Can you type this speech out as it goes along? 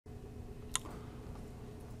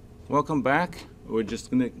Welcome back. We're just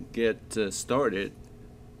gonna get started.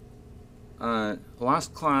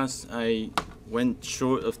 Last class I went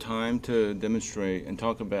short of time to demonstrate and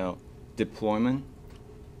talk about deployment.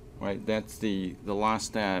 Right, that's the last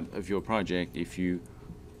step of your project. If you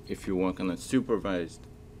work on a supervised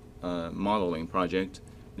modeling project,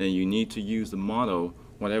 then you need to use the model,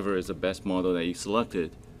 whatever is the best model that you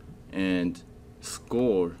selected, and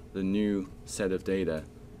score the new set of data,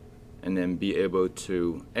 and then be able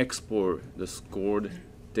to export the scored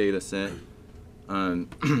data set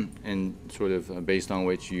and sort of based on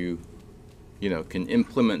which you can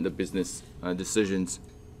implement the business decisions.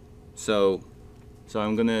 So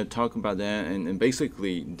I'm going to talk about that and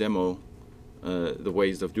basically demo the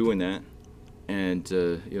ways of doing that, and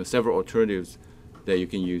several alternatives that you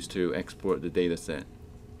can use to export the data set.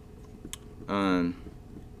 And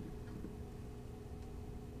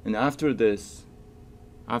after this,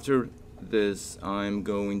 I'm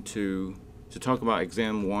going to talk about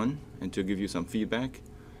exam 1 and to give you some feedback.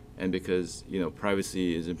 And because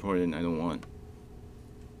privacy is important, I don't want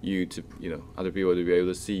you to other people to be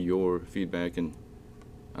able to see your feedback, and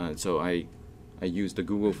so I use the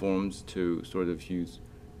Google Forms to sort of use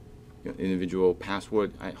individual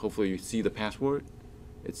password. Hopefully you see the password.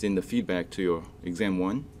 It's in the feedback to your exam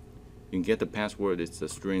 1. You can get the password. It's a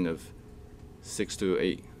string of 6 to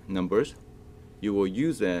 8 numbers. You will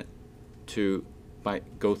use that to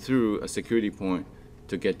go through a security point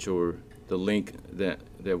to get the link that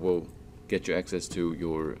will get you access to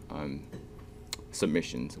your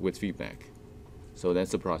submissions with feedback. So that's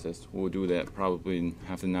the process. We'll do that probably in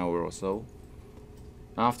half an hour or so.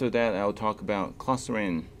 After that, I'll talk about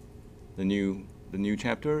clustering, the new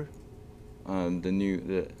chapter,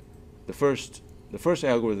 the first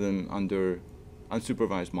algorithm under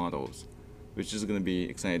unsupervised models, which is going to be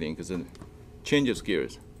exciting because it changes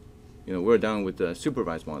gears. We're done with the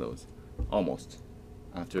supervised models almost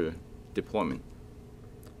after deployment.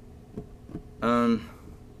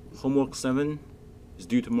 Homework 7 is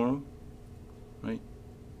due tomorrow, right?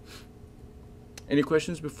 Any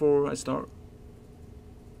questions before I start?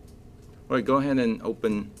 All right, go ahead and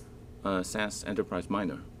open SAS Enterprise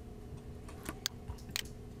Miner.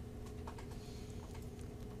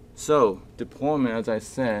 So deployment, as I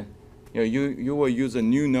said, you will use a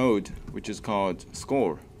new node which is called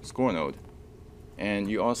score node, and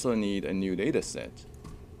you also need a new data set,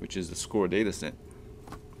 which is the score data set.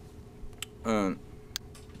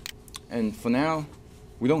 And for now,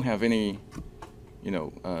 we don't have any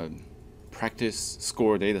practice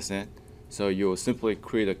score data set, so you'll simply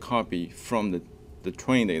create a copy from the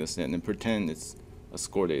train data set and pretend it's a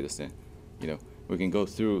score data set. We can go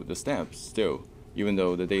through the steps still, even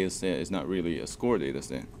though the data set is not really a score data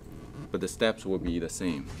set, but the steps will be the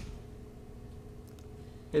same.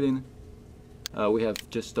 Hey Dana, we have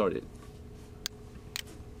just started.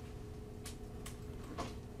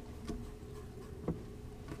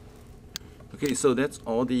 Okay, so that's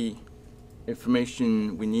all the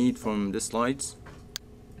information we need from the slides.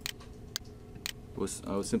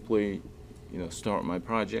 I'll simply start my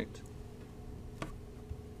project,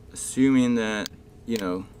 assuming that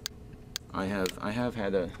I have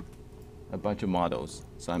had a bunch of models,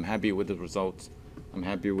 so I'm happy with the results. I'm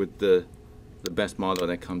happy with the best model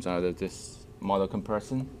that comes out of this model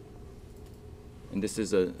comparison. And this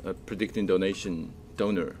is a predicting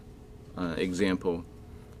donor example.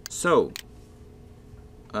 So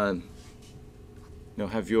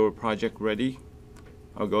have your project ready.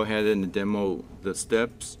 I'll go ahead and demo the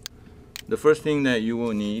steps. The first thing that you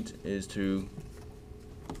will need is to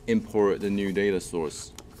import the new data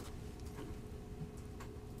source.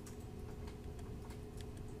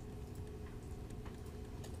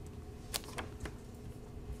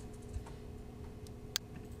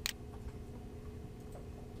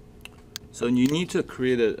 So you need to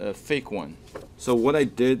create a fake one. So what I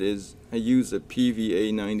did is I used a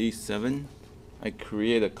PVA97. I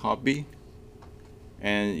create a copy,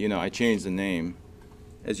 and I changed the name.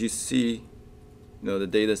 As you see, the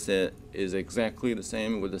data set is exactly the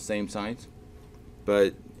same with the same size,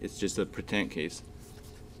 but it's just a pretend case.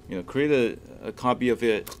 Create a copy of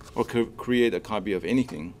it, or create a copy of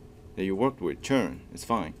anything that you worked with. Churn, it's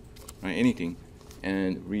fine, right? Anything,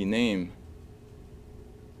 and rename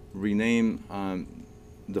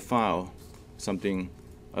the file something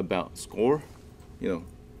about score.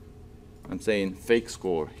 I'm saying fake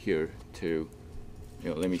score here to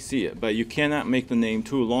let me see it, but you cannot make the name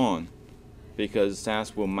too long because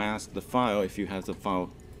SAS will mask the file if you have the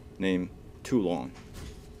file name too long.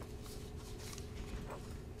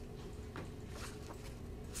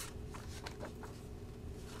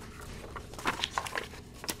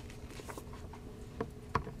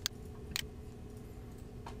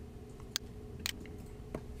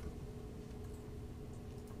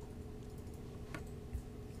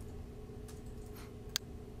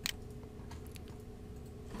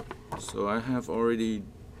 So I have already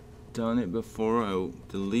done it before. I'll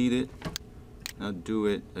delete it. I'll do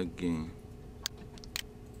it again.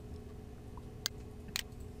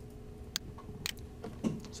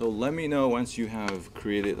 So let me know once you have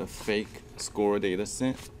created a fake score data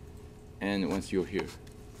set and once you're here.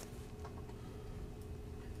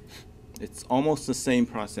 It's almost the same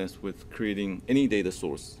process with creating any data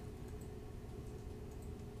source.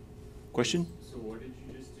 Question? So what did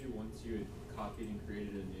you just do once you had copied and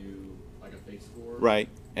created a new, like a fake score? Right,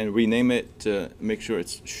 and rename it to make sure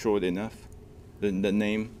it's short enough, the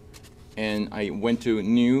name. And I went to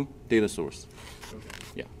new data source. Okay.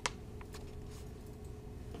 Yeah.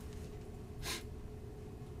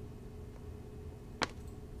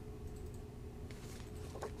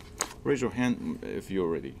 Raise your hand if you're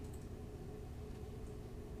ready.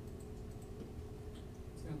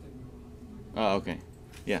 It's gonna take me a while. Oh, okay.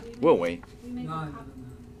 Yeah, we'll wait. We make No, a no, copy.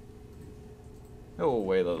 Oh, we'll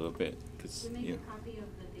wait a little bit, cause We make you a know. copy of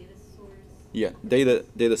the data source Yeah, data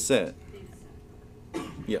set. data set.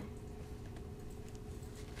 Yeah.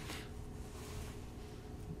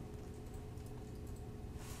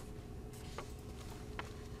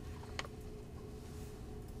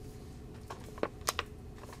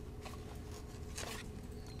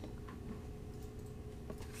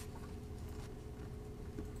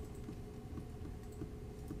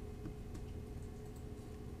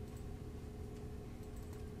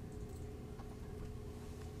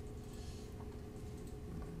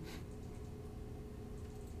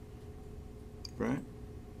 Right?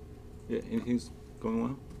 Yeah, anything's going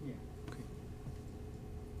well? Yeah. Okay.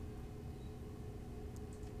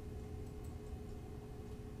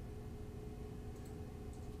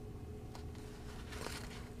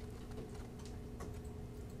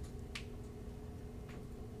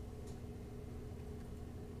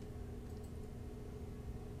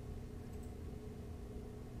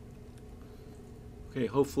 Okay,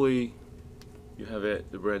 hopefully you have it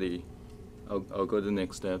ready. I'll go to the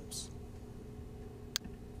next steps.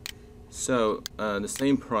 So the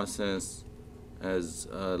same process as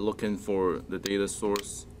looking for the data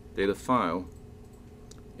source, data file.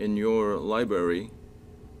 In your library,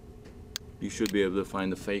 you should be able to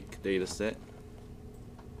find the fake data set.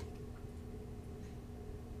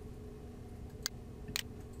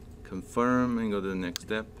 Confirm and go to the next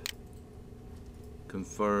step.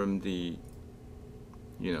 Confirm the,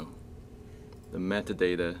 the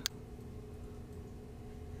metadata.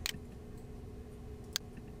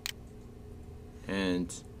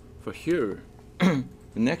 And for here, the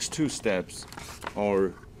next two steps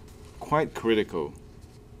are quite critical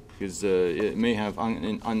because it may have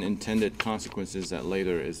unintended consequences that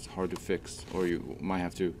later is hard to fix, or you might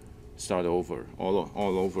have to start over, all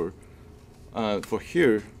over. For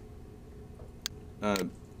here,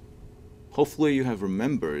 hopefully you have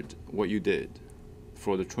remembered what you did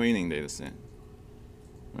for the training data set,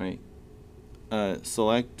 right?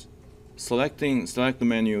 Select the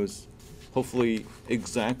menus, hopefully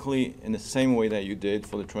exactly in the same way that you did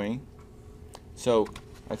for the training. So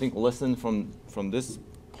I think lesson from this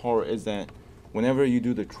part is that whenever you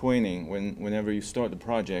do the training, whenever you start the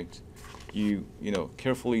project, you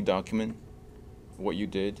carefully document what you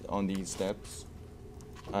did on these steps,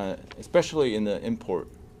 especially in the import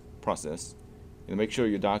process. Make sure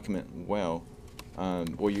you document well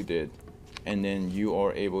what you did, and then you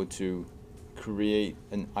are able to create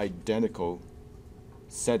an identical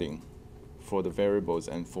setting for the variables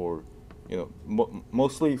and for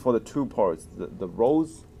mostly for the two parts, the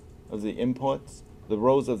rows of the inputs, the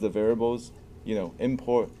rows of the variables,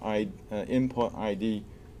 import ID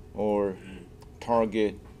or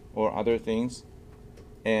target or other things,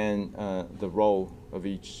 and the row of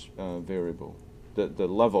each variable, the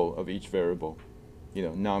level of each variable,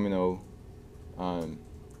 nominal,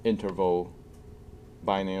 interval,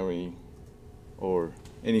 binary, or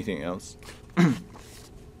anything else.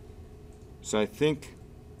 So I think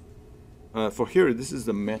for here, this is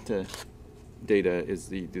the meta data, is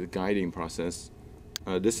the guiding process.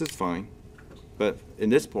 This is fine, but in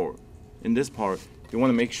this part, you want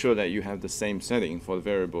to make sure that you have the same setting for the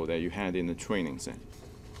variable that you had in the training set.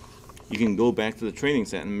 You can go back to the training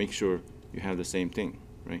set and make sure you have the same thing,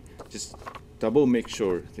 right? Just double make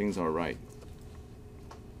sure things are right.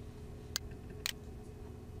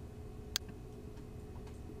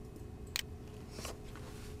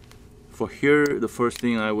 For here, the first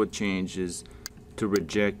thing I would change is to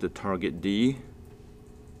reject the target D.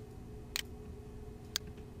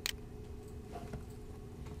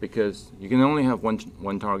 Because you can only have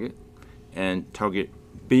one target, and target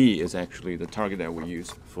B is actually the target that we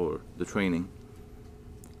use for the training.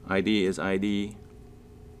 ID is ID,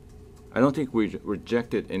 I don't think we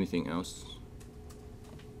rejected anything else.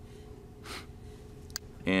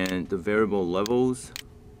 And the variable levels,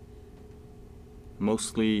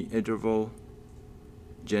 mostly interval,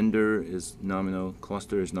 gender is nominal,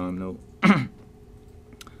 cluster is nominal,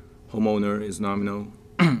 homeowner is nominal,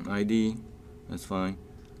 ID, that's fine,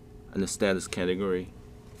 and the status category,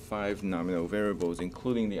 5 nominal variables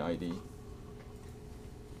including the ID,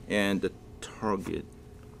 and the target.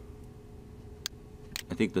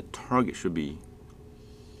 I think the target should be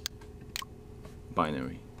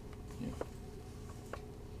binary. Yeah.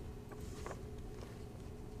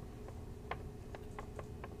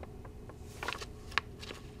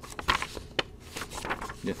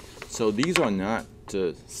 Yeah. So these are not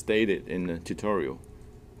stated in the tutorial,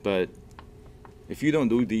 but if you don't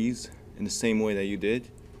do these in the same way that you did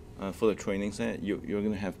for the training set, you're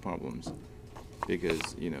going to have problems, because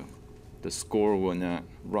the score will not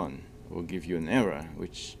run, will give you an error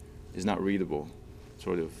which is not readable,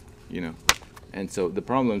 sort of, and so the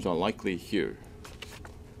problems are likely here.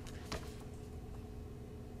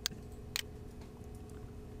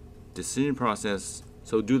 Decision process,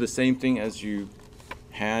 so do the same thing as you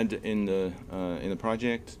had in the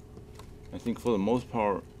project. I think for the most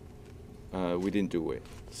part we didn't do it,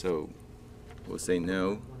 so we'll say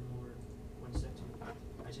no. One step too.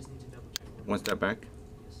 I just need to double check. One step back?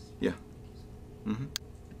 Yes. Yeah.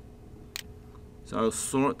 So I'll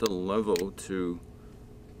sort the level to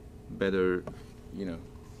better,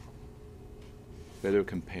 better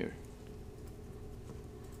compare.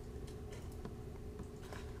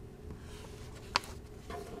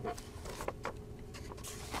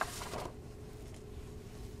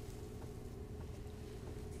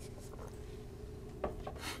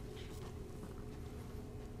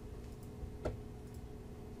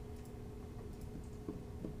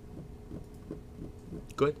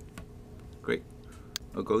 Good. Great.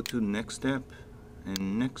 I'll go to next step,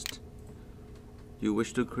 and next, you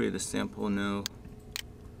wish to create a sample now.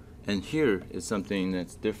 And here is something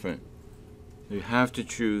that's different. You have to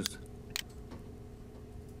choose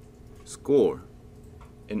score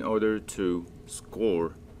in order to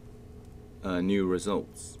score new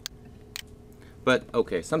results. But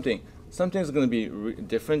okay, something's going to be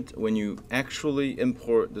different when you actually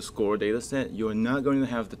import the score data set. You're not going to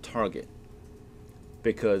have the target,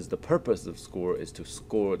 because the purpose of score is to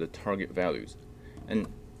score the target values. And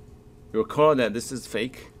you recall that this is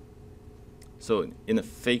fake. So in a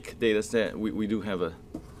fake data set, we do have a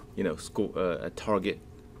a target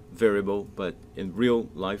variable, but in real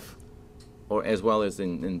life, or as well as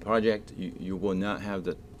in project, you will not have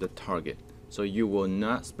the target. So you will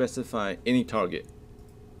not specify any target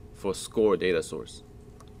for score data source.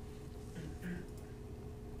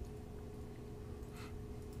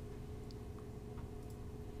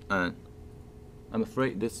 And I'm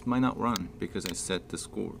afraid this might not run because I set the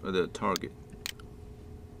score, the target.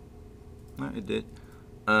 It did.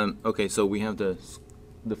 Okay, so we have the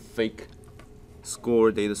fake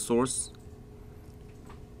score data source,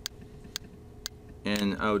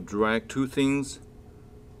 and I'll drag two things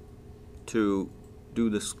to do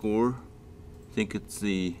the score. I think it's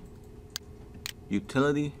the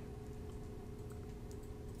utility.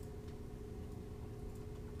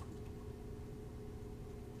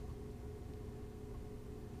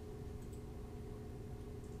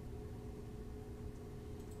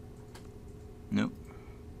 Nope.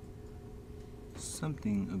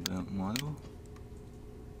 Something about model.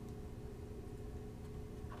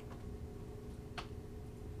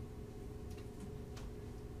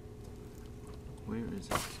 Where is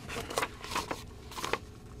it?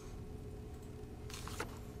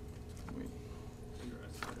 Wait.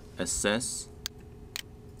 Assess.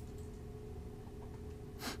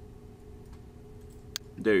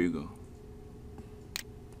 There you go.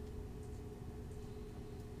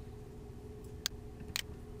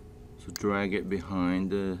 So drag it behind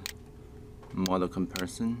the model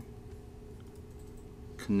comparison,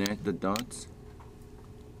 connect the dots,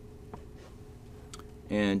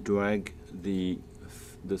 and drag the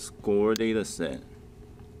score data set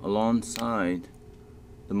alongside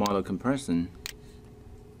the model comparison,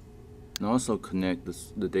 and also connect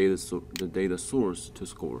the data source to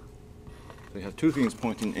score. So you have two things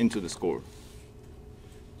pointing into the score.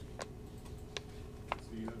 So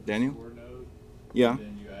you have Daniel? the score node, Yeah. and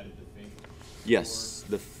then you added the fake Yes,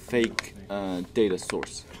 score. the fake data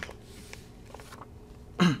source.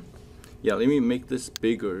 Yeah, let me make this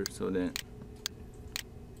bigger so that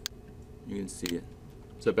you can see it.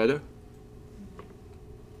 Is that better?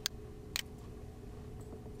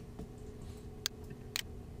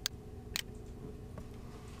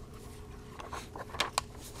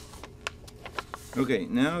 Okay,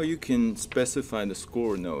 now you can specify the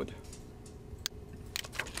score node.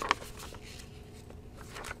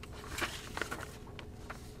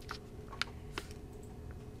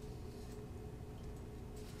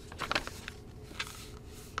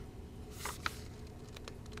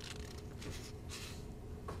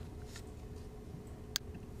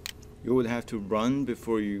 You would have to run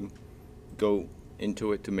before you go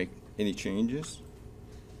into it to make any changes.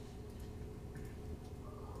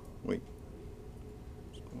 Wait.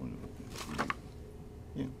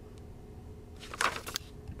 Yeah.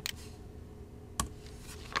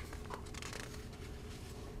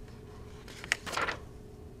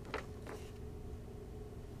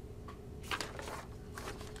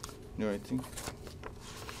 No, I think.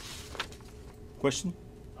 Question?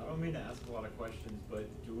 I don't mean to ask a lot of questions, but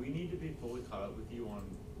do we need to be fully caught up with you on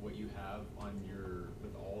what you have on your,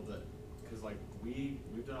 with all the, because like we've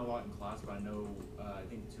done a lot in class, but I know, I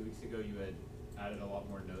think 2 weeks ago you had added a lot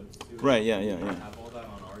more notes to it. Right, yeah. Do you have all that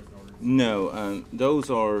on ours in order to? No, those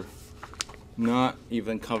are not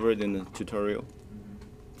even covered in the tutorial.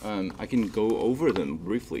 I can go over them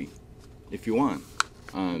briefly if you want.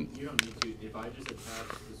 You don't need to. If I just attach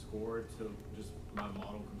the score to just my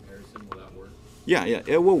model comparison, will that work? Yeah,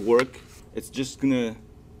 it will work. It's just gonna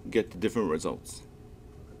get different results,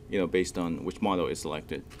 based on which model is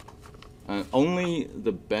selected. Only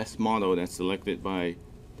the best model that's selected by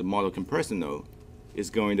the model comparison node is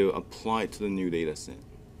going to apply to the new data set.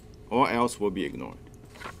 All else will be ignored.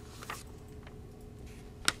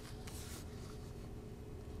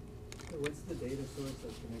 So what's the data source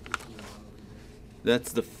that's connected to the model?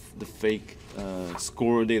 That's the fake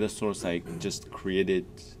score data source I just created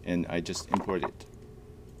and I just imported.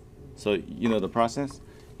 So the process?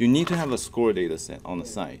 You need to have a score data set on the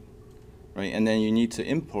site, right? And then you need to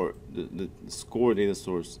import the score data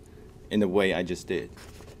source in the way I just did.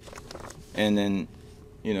 And then,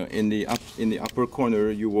 in the upper corner,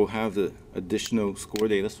 you will have the additional score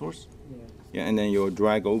data source. Yeah, and then you'll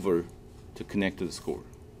drag over to connect to the score,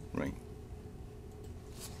 right?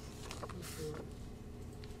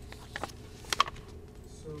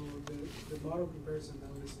 So the model comparison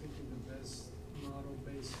node is picking the best model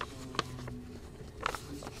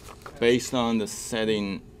Based on the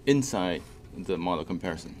setting inside the model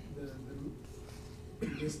comparison.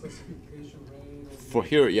 the specification rate. For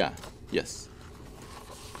here, yeah, yes.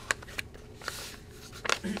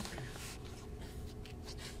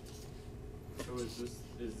 So is this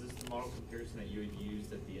the model comparison that you had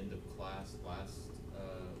used at the end of class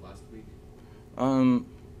last week?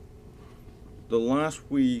 The last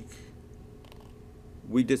week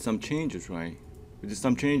we did some changes, right? We did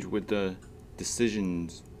some change with the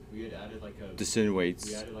decisions. We had added like a decision weights.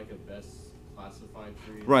 We added like a best classified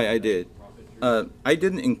tree. Right, I did. Profit tree. I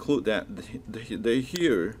didn't include that. They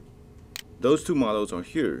here. Those two models are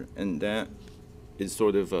here, and that is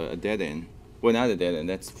sort of a dead end. Well, not a dead end.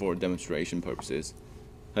 That's for demonstration purposes.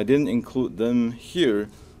 I didn't include them here,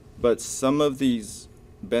 but some of these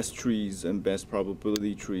best trees and best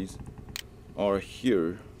probability trees are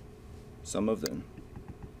here. Some of them.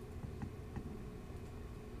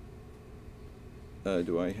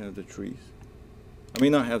 Do I have the trees? I may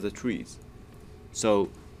not have the trees. So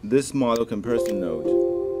this model comparison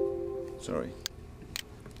node, sorry.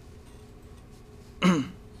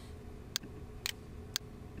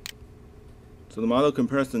 So the model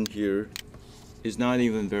comparison here is not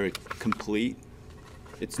even very complete.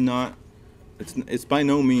 It's not. It's by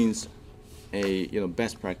no means a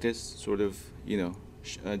best practice sort of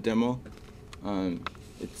demo.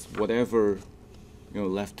 It's whatever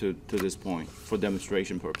left to this point for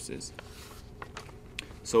demonstration purposes.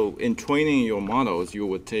 So in training your models, you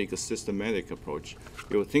would take a systematic approach.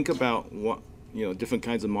 You would think about what different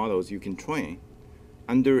kinds of models you can train.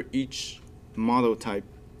 Under each model type,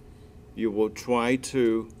 you will try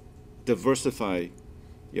to diversify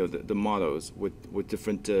the models with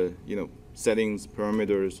different settings,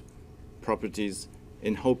 parameters, properties,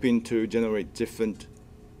 in hoping to generate different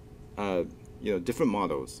different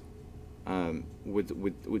models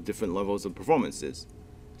with different levels of performances.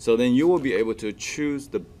 So then you will be able to choose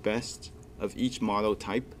the best of each model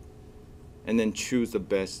type and then choose the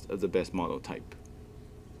best of the best model type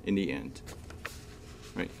in the end,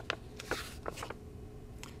 right?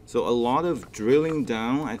 So a lot of drilling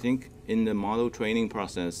down, I think, in the model training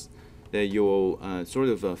process that you'll sort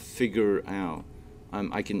of figure out.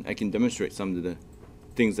 I can demonstrate some of the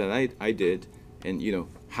things that I did, and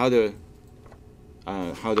how to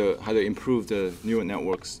improve the neural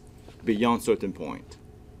networks beyond certain point,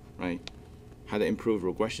 right? How to improve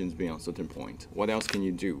regressions beyond certain point. What else can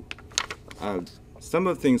you do? Some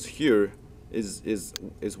of the things here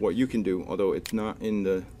is what you can do, although it's not in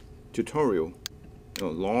the tutorial.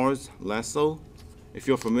 Lars, Lasso, if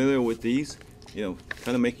you're familiar with these, kind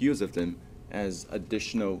of make use of them as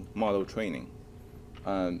additional model training.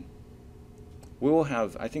 We will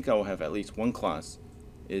have, I think I will have at least one class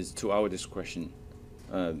is to our discretion,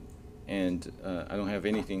 and I don't have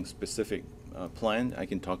anything specific planned. I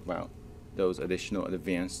can talk about those additional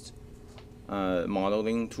advanced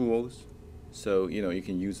modeling tools, so you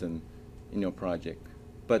can use them in your project.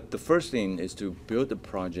 But the first thing is to build the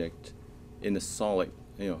project in a solid,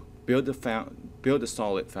 build a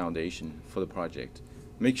solid foundation for the project.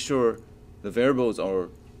 Make sure the variables are,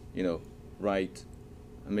 right.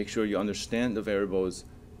 And make sure you understand the variables,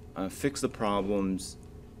 fix the problems,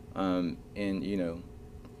 and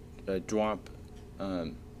drop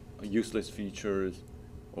useless features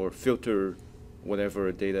or filter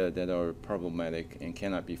whatever data that are problematic and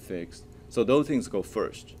cannot be fixed. So those things go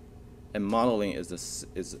first, and modeling is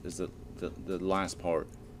the last part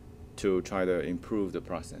to try to improve the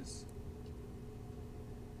process.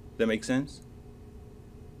 That make sense?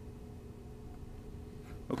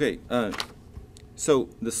 Okay. So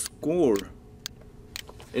the score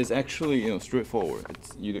is actually straightforward.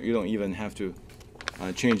 You don't even have to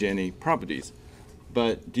change any properties.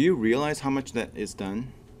 But do you realize how much that is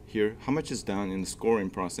done here? How much is done in the scoring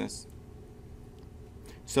process?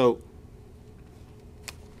 So,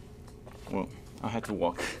 well, I had to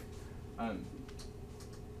walk.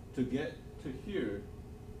 To get to here,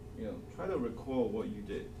 try to recall what you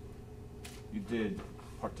did. You did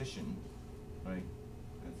partition, right?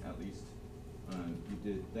 That's at least. You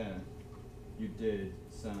did that. You did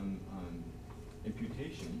some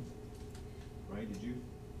imputation, right? Did you?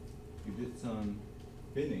 You did some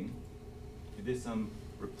binning. You did some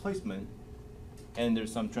replacement, and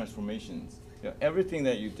there's some transformations. Everything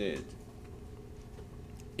that you did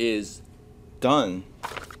is done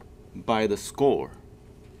by the score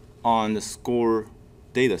on the score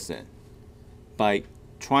data set by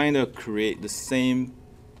trying to create the same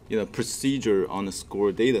procedure on the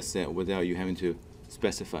score data set without you having to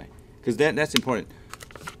specify. Because that's important.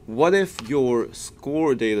 What if your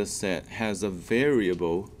score data set has a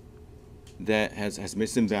variable that has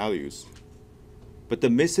missing values, but the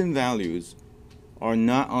missing values are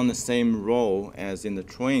not on the same row as in the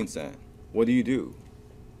train set? What do?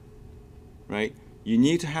 Right? You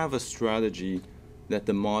need to have a strategy that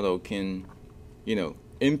the model can,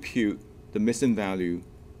 impute the missing value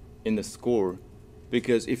in the score.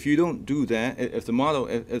 Because if you don't do that, if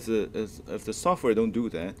the software don't do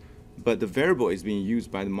that, but the variable is being used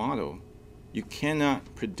by the model, you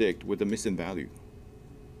cannot predict with the missing value,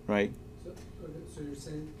 right? So you're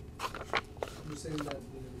saying that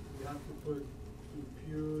you have to put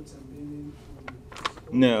imputes and binning on the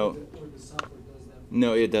score, No. or the software does that?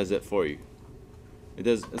 No, it does it for you. It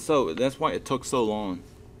does. So that's why it took so long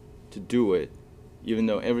to do it, even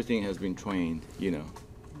though everything has been trained,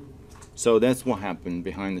 So that's what happened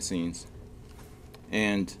behind the scenes.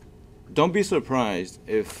 And don't be surprised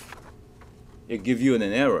if it gives you an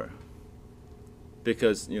error,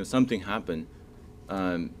 because something happened.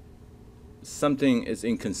 Something is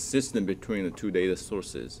inconsistent between the two data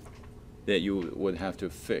sources that you would have to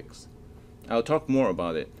fix. I'll talk more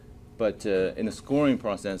about it, but in the scoring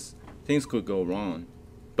process, things could go wrong,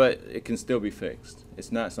 but it can still be fixed.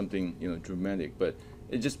 It's not something dramatic, but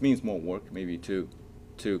it just means more work maybe to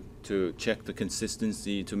check the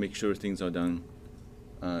consistency, to make sure things are done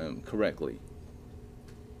correctly.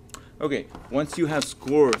 Okay, once you have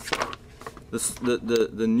scored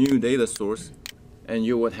the new data source, and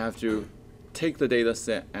you would have to take the data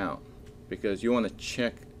set out because you want to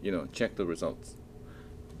check the results.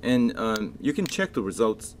 And you can check the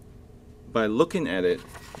results by looking at it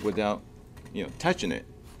without touching it.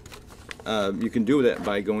 You can do that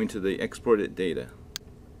by going to the exported data.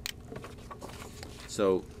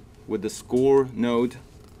 So with the score node,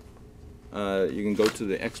 you can go to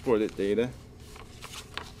the exported data.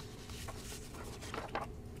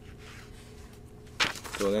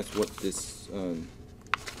 So that's what this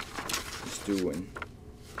is doing,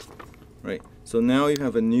 right? So now you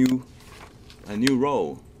have a new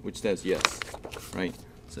row which says yes, right?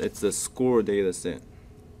 So it's the score data set.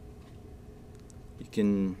 You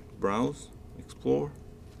can browse, explore.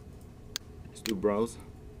 Let's do browse.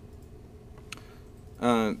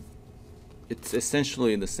 It's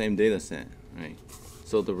essentially the same data set, right?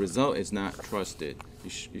 So the result is not trusted.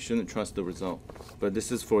 You shouldn't trust the result, but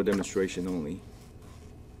this is for demonstration only.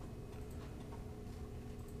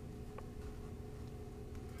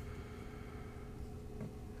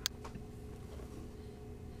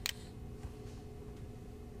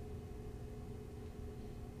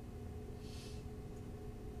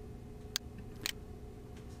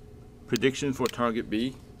 prediction for target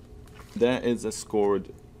B, that is a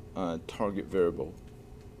scored target variable.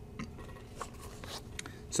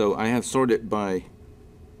 So I have sorted by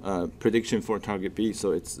prediction for target B,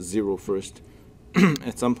 so it's 0 first.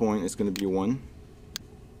 At some point, it's going to be 1.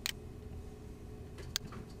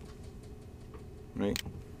 Right?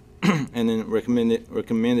 And then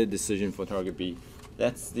recommended decision for target B.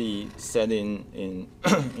 That's the setting in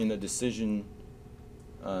in the decision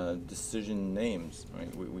names.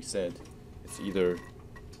 Right? We said it's either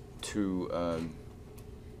to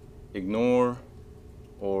ignore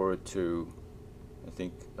or to, I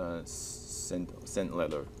think, send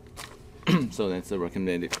letter. So that's the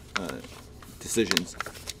recommended decisions.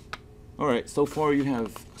 All right. So far, you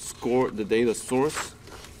have scored the data source,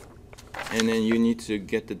 and then you need to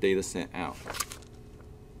get the data set out.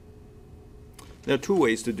 There are 2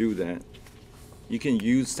 ways to do that. You can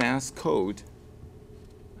use SAS code,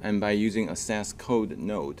 and by using a SAS code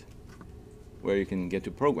node, where you can get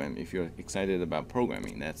to program. If you're excited about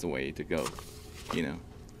programming, that's the way to go, you know.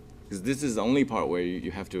 Because this is the only part where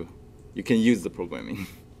you can use the programming.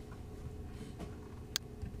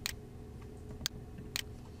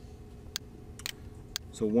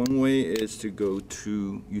 So one way is to go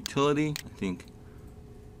to utility. I think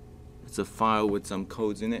it's a file with some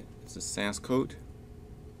codes in it. It's a SAS code.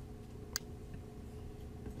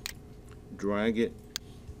 Drag it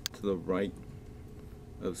to the right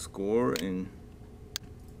of score and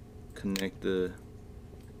connect the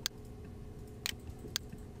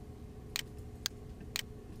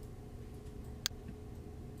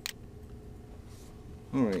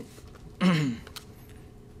all right.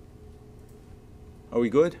 Are we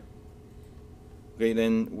good? Okay,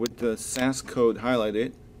 then with the SAS code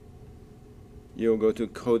highlighted, you'll go to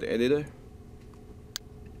code editor.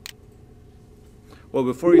 Well,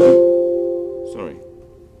 before you do, sorry,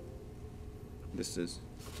 this is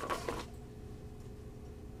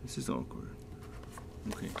awkward.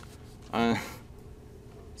 Okay,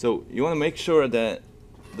 so you want to make sure that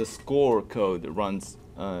the score code runs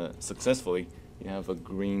successfully. You have a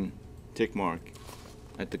green tick mark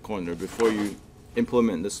at the corner before you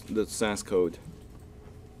implement the SAS code.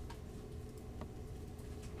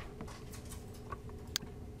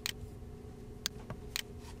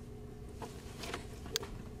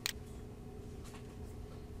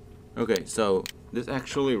 Okay, so this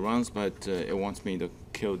actually runs, but it wants me to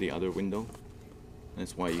kill the other window.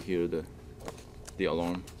 That's why you hear the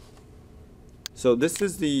alarm. So this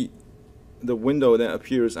is the window that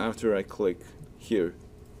appears after I click here,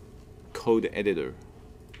 code editor.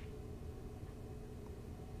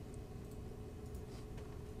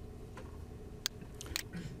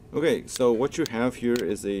 Okay, so what you have here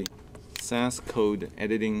is a SAS code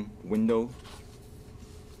editing window.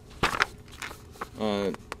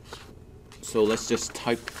 So let's just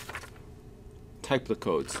type the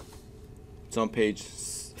codes. It's on page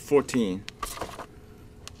 14.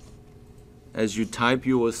 As you type,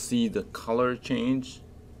 you will see the color change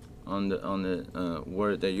on the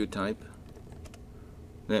word that you type.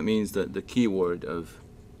 That means the keyword of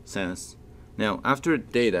SAS. Now, after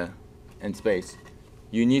data and space,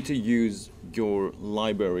 you need to use your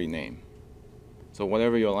library name. So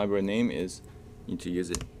whatever your library name is, you need to use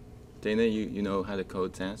it. Dana, you know how to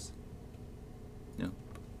code SAS? No.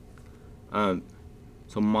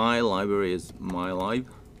 So my library is mylib.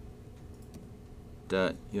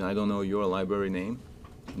 That I don't know your library name.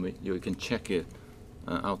 You can check it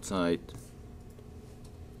outside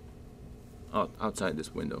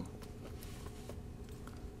this window.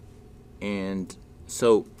 And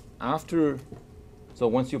so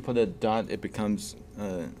once you put a dot, it becomes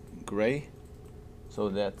gray. So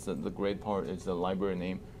that's the gray part is the library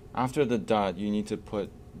name. After the dot, you need to put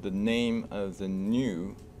the name of the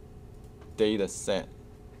new data set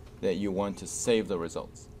that you want to save the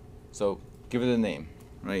results. So give it a name,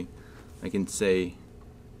 right? I can say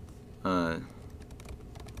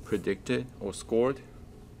predicted or scored.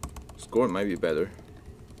 Scored might be better.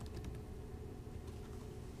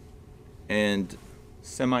 And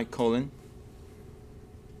semicolon,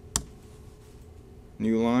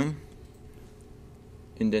 new line,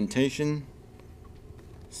 indentation,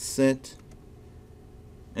 set,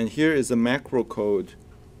 and here is a macro code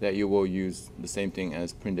that you will use the same thing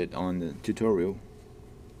as printed on the tutorial.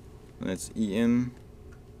 That's em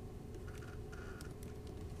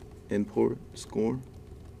import score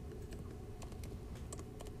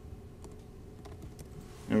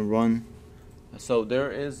and run. So there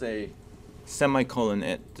is a semicolon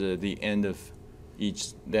at the end of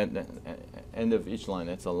each end of each line.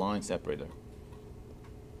 That's a line separator.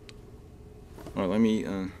 All right, let me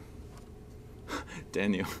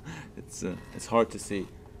Daniel, it's hard to see.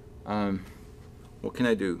 What can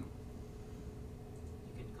I do?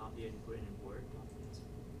 You can copy it and put it in Word documents.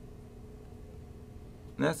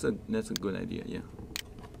 That's a good idea, yeah.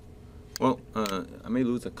 Well, I may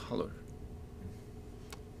lose a color.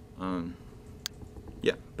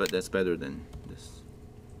 Yeah, but that's better than this.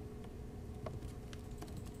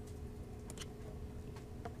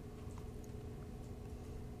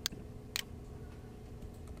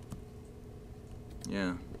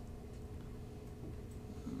 Yeah.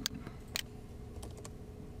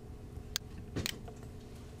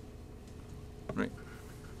 Right.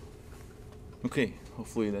 Okay,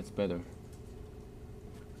 hopefully that's better.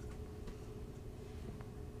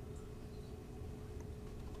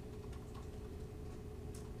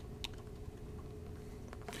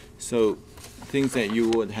 So, things that you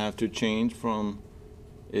would have to change from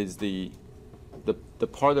is the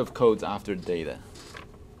part of codes after data.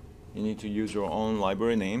 You need to use your own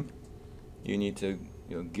library name. You need to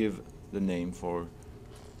give the name for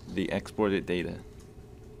the exported data.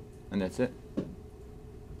 And that's it.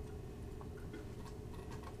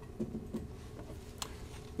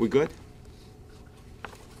 We good?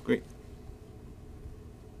 Great.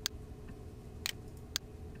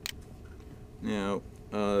 Now,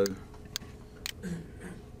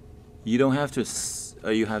 you don't have to.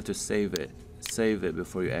 You have to save it. Save it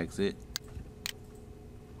before you exit,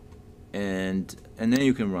 and then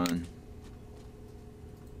you can run.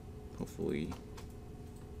 Hopefully,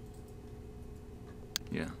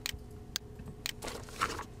 yeah.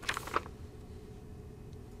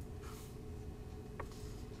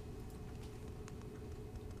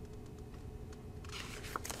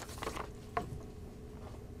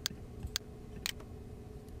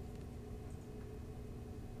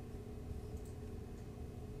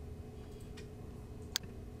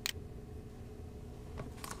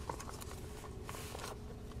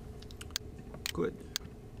 Good.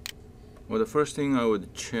 Well, the first thing I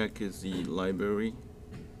would check is the library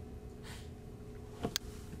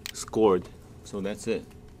scored. So that's it.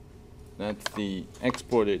 That's the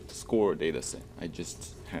exported score data set I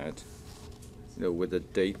just had, with the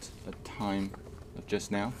date, a time of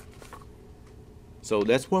just now. So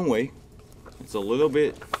that's one way. It's a little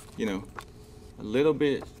bit,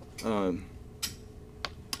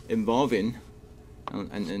 involving,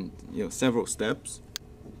 and several steps.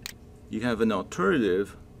 You have an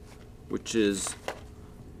alternative, which is,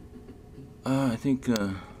 I think,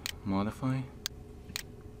 modify. You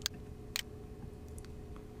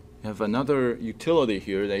have another utility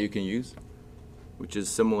here that you can use, which is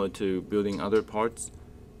similar to building other parts.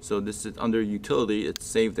 So this is under utility, it's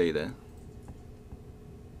save data.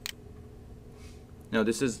 Now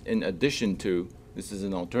this is in addition to, this is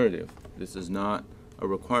an alternative. This is not a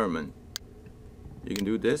requirement. You can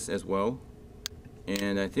do this as well.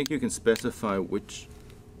 And I think you can specify which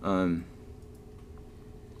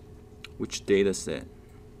data set,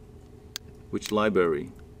 which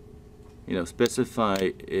library.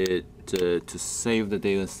 Specify it to save the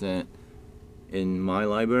data set in my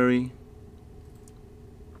library,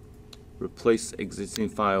 replace existing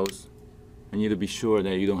files. I need to be sure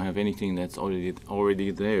that you don't have anything that's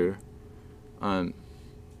already there.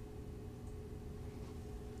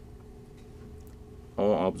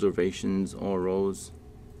 All observations, all rows,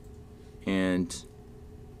 and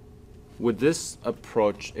with this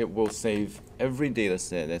approach, it will save every data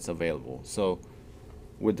set that's available. So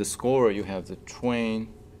with the scorer, you have the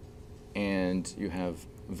train, and you have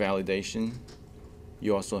validation.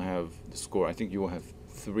 You also have the score. I think you will have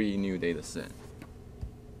 3 new data sets.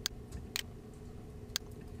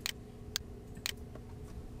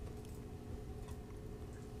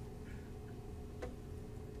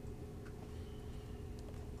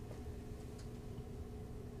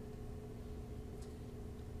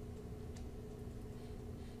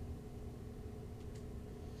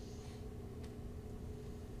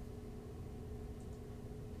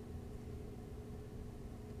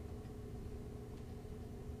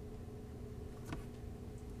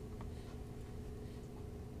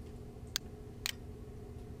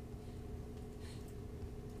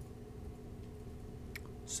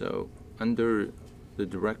 So under the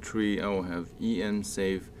directory, I will have em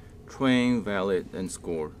save train, valid, and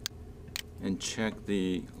score, and check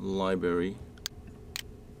the library.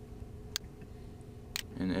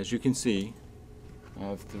 And as you can see, I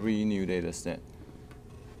have 3 new data sets.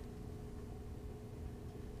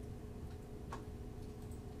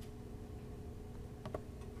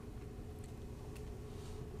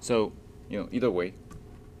 So, either way.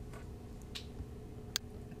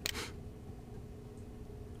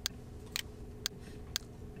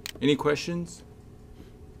 Any questions?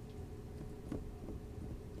 So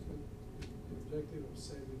the objective of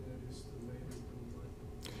saving it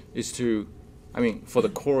is to, I mean, for the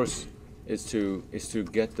course, is to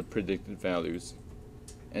get the predicted values,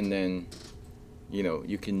 and then, you know,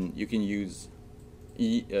 you can use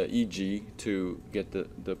EG to get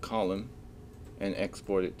the column, and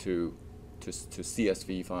export it to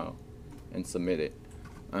CSV file, and submit it.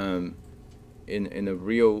 In a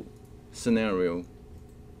real scenario,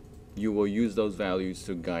 you will use those values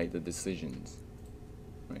to guide the decisions,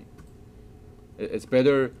 right? It's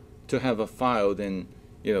better to have a file than,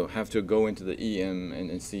 you know, have to go into the EM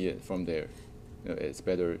and see it from there. You know, it's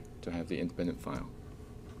better to have the independent file.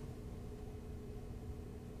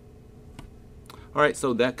 All right,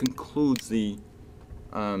 so that concludes the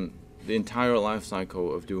entire life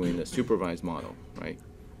cycle of doing the supervised model, right?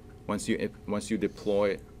 Once you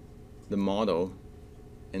deploy the model,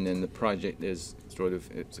 and then the project is sort of,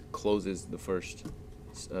 it closes the first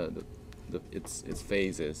its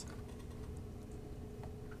phases.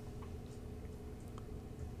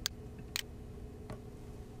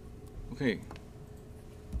 Okay,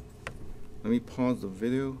 let me pause the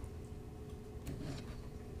video.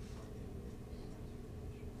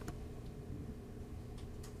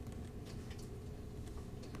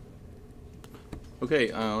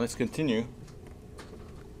 Okay, let's continue.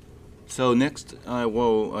 So next, I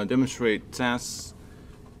will demonstrate SAS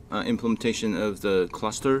implementation of the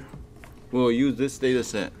cluster. We'll use this data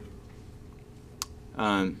set.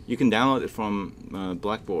 You can download it from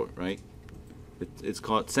Blackboard, right? It's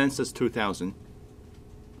called Census 2000.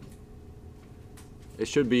 It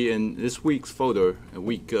should be in this week's folder,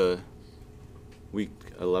 week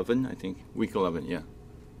 11, I think. Week 11, yeah.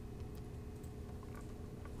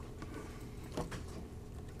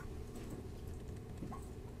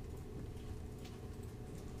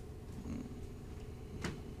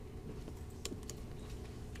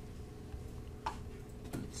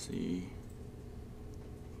 Let's see.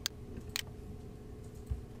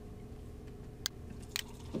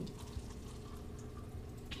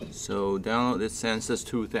 So download the Census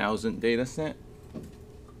 2000 data set.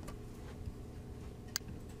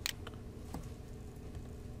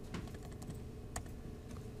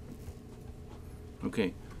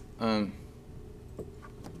 Okay. And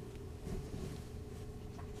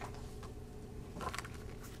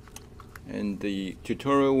the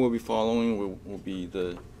tutorial we'll be following will be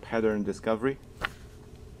the pattern discovery.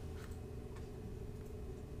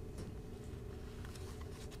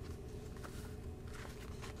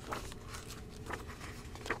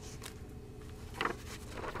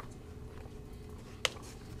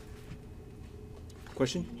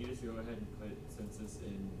 Question? Can you just go ahead and put census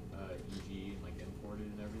in EG and like import it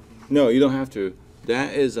and everything? No, you don't have to.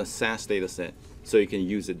 That is a SAS data set, so you can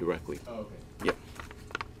use it directly. Oh, okay. Yeah.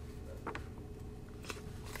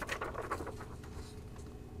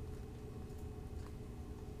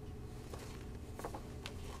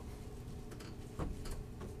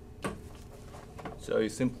 So you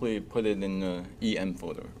simply put it in the EM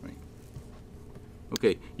folder, right?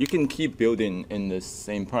 Okay, you can keep building in the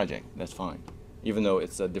same project. That's fine, even though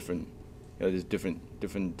it's a different, there's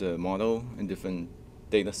different model and different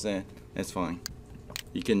data set. That's fine.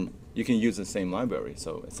 You can use the same library,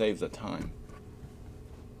 so it saves the time.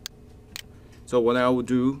 So what I will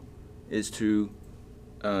do is to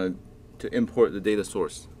import the data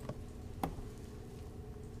source.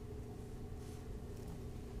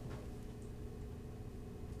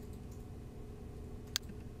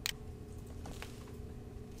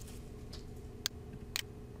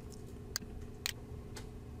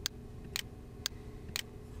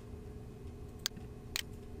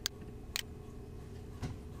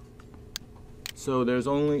 So there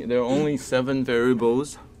are only 7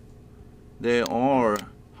 variables. There are,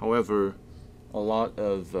 however, a lot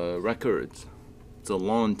of records. It's a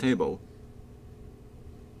long table.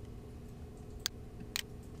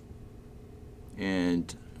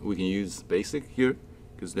 And we can use basic here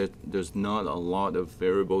because there's not a lot of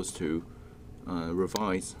variables to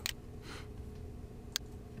revise.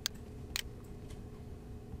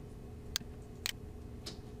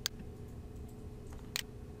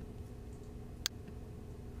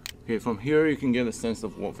 Okay, from here you can get a sense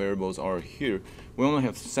of what variables are here. We only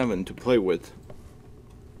have 7 to play with.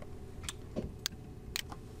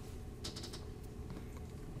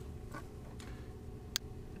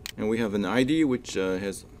 And we have an ID which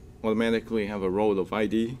has automatically have a row of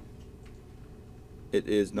ID. It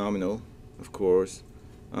is nominal, of course.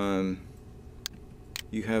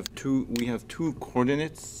 We have two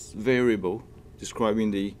coordinates variable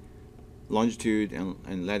describing the longitude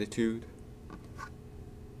and latitude.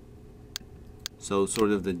 So sort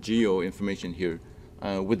of the geo information here.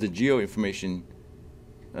 With the geo information,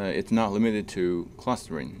 it's not limited to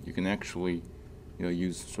clustering. You can actually,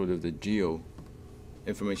 use sort of the geo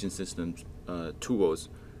information systems tools,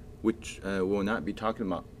 which we'll not be talking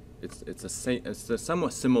about. It's a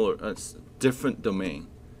somewhat similar, different domain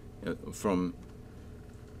from.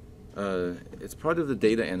 It's part of the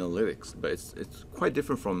data analytics, but it's quite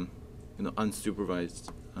different from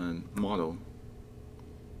unsupervised model.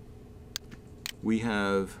 We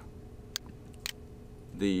have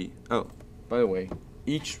by the way,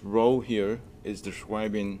 each row here is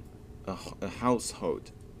describing a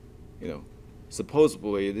household.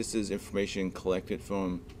 Supposedly this is information collected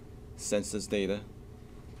from census data,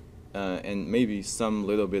 and maybe some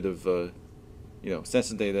little bit of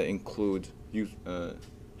census data include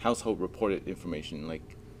household reported information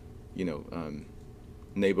like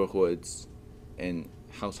neighborhoods and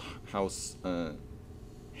house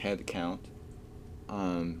head count,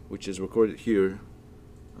 which is recorded here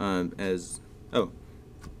as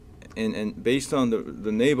and based on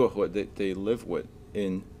the neighborhood that they live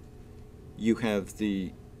in, you have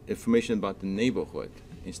the information about the neighborhood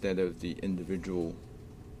instead of the individual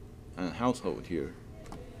household here.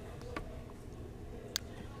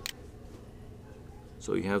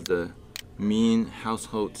 So you have the mean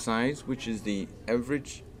household size, which is the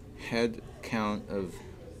average head count of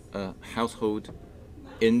a household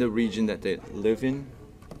in the region that they live in.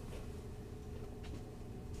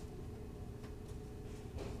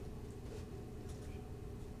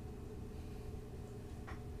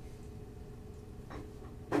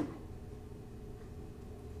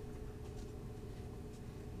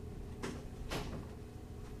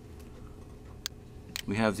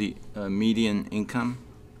 We have the median income,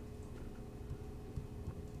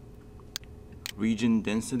 region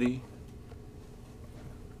density,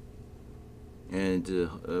 and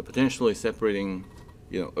potentially separating,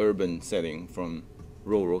 urban setting from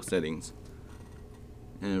rural settings,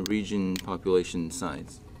 and region population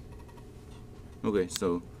size. Okay,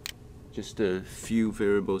 so just a few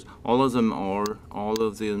variables. All of them are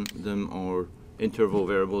interval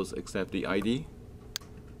variables except the ID,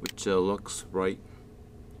 which looks right.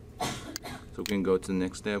 So we can go to the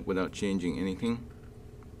next step without changing anything.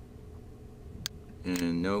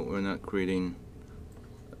 And no, we're not creating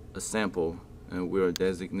a sample, and we are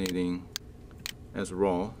designating as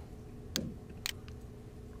raw.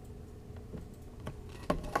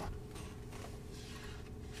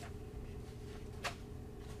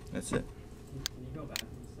 That's it. Can you go back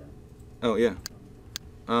one step? Oh yeah.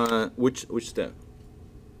 Which step?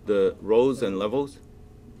 The rows and levels?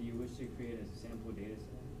 Do you wish to create a sample data set?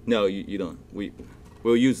 No, you don't.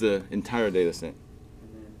 We'll use the entire data set.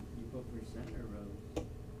 And then you put percent or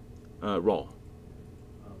rows?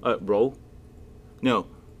 Raw. Row? No,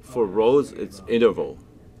 for rows it's interval.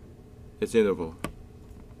 It's interval.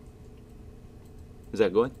 Is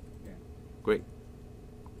that good? Yeah. Great.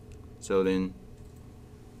 So then,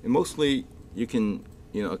 and mostly you can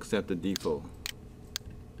accept the default.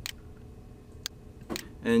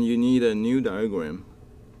 And you need a new diagram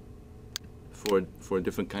for a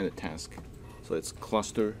different kind of task. So it's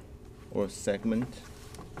cluster or segment.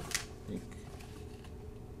 I think.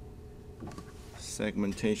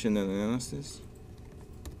 Segmentation and analysis.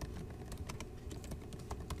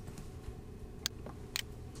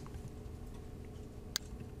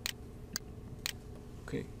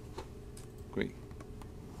 Okay, great.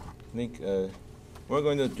 I think we're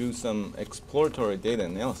going to do some exploratory data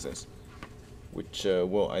analysis, which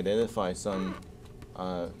will identify some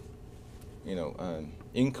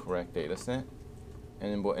incorrect data set,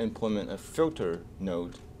 and then we'll implement a filter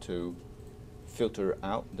node to filter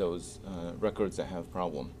out those records that have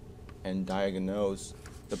problem and diagnose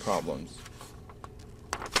the problems.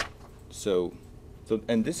 So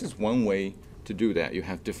and this is one way to do that. You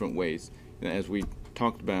have different ways. As we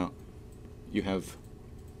talked about, you have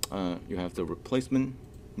the replacement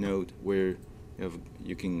node where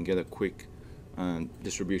you can get a quick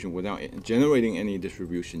distribution without generating any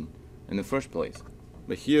distribution in the first place.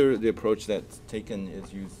 But here, the approach that's taken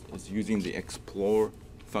is using the explore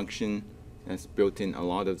function that's built in a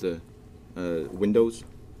lot of the windows.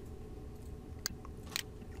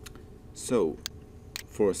 So,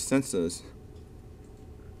 for census,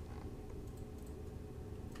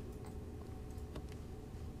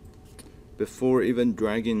 before even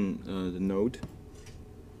dragging the node,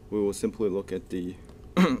 we will simply look at the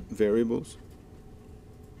variables.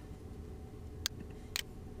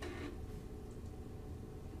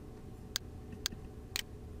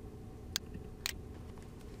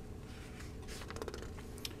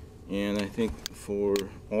 And I think for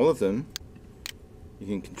all of them, you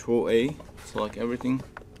can Control A, select everything,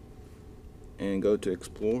 and go to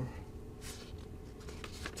Explore.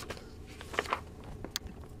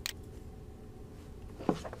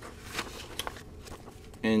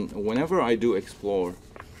 And whenever I do explore,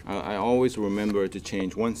 I always remember to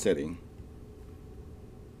change one setting,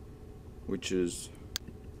 which is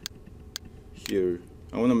here.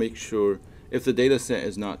 I want to make sure if the data set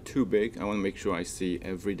is not too big, I want to make sure I see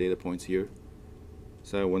every data point here.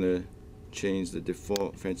 So I want to change the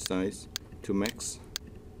default fetch size to max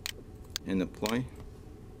and apply.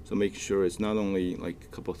 So make sure it's not only like a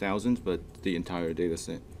couple thousand, but the entire data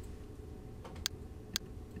set.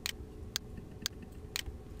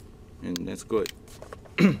 And that's good.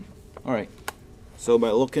 All right. So by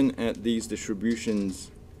looking at these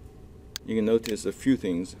distributions, you can notice a few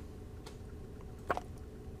things.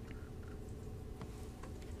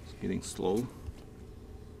 It's getting slow.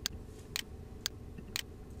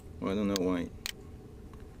 Well, I don't know why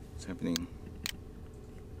it's happening.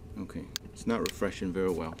 Okay, it's not refreshing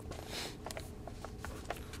very well.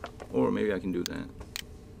 Or maybe I can do that.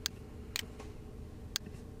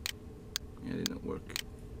 Yeah, it didn't work.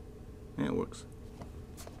 Yeah, it works.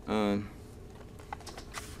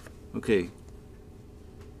 Okay.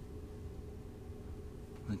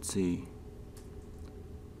 Let's see.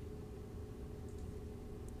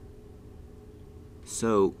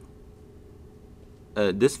 So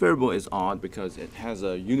this variable is odd because it has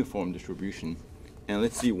a uniform distribution, and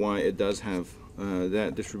let's see why it does have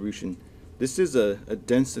that distribution. This is a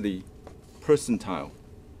density percentile.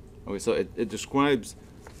 Okay, so it describes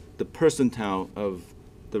the percentile of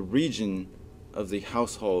the region of the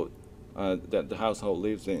household that the household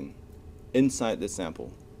lives in inside the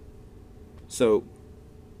sample. So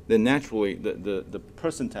then naturally the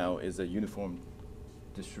percentile is a uniform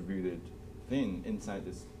distributed thing inside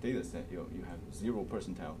this data set. You have 0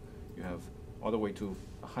 percentile, you have all the way to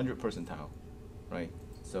 100 percentile, right?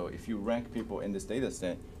 So if you rank people in this data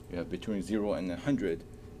set, you have between 0 and 100,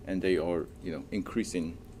 and they are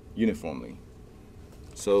increasing uniformly.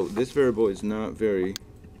 So this variable is not very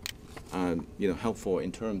helpful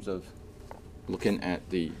in terms of looking at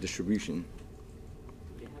the distribution.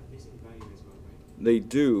 They have missing value as well, right? They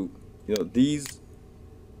do. These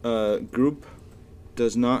group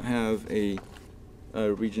does not have a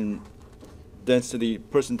region density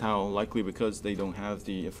percentile, likely because they don't have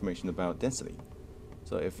the information about density.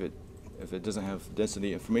 So if it doesn't have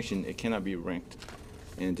density information, it cannot be ranked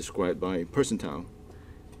and described by percentile.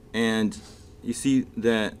 And you see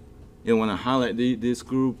that when I highlight this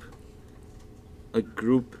group, a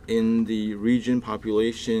group in the region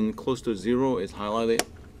population close to 0 is highlighted.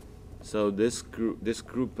 So this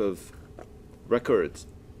group of records,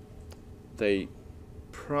 they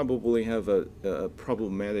probably have a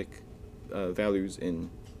problematic values in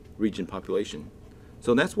region population.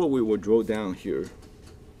 So that's what we will draw down here.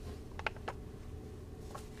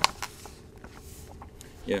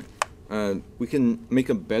 Yeah, we can make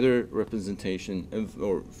a better representation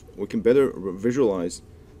or we can better visualize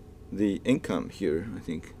the income here. I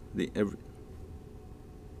think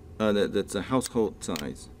that's a household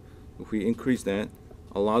size. If we increase that,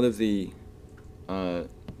 a lot of the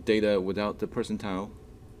data without the percentile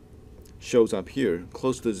shows up here,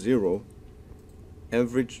 close to 0.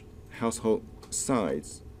 Average household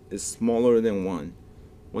size is smaller than 1.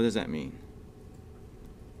 What does that mean?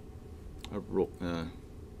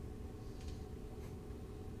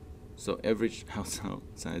 So average household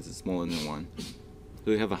size is smaller than 1.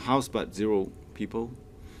 So we have a house but 0 people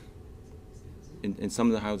in some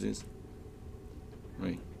of the houses,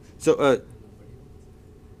 right? So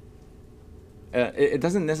it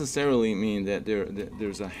doesn't necessarily mean that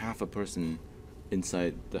there's a half a person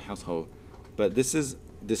inside the household, but this is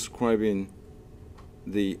describing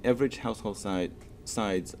the average household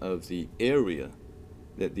size of the area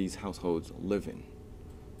that these households live in.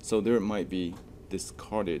 So there might be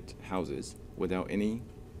discarded houses without any,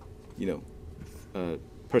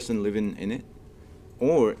 person living in it,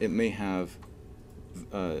 or it may have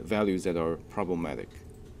values that are problematic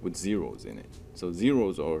with zeros in it. So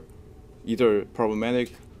zeros are either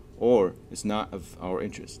problematic or it's not of our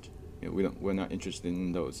interest. We're not interested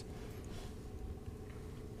in those.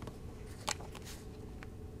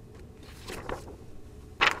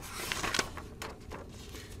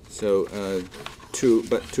 So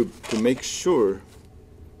to make sure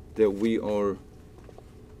that we are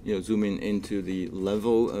zooming into the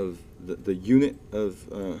level of the unit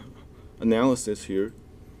of analysis here,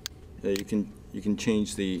 you can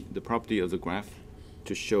change the property of the graph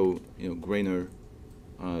to show grainer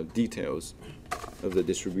details of the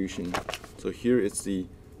distribution. So here it's the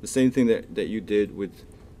same thing that you did with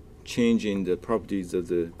changing the properties of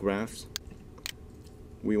the graphs.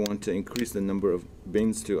 We want to increase the number of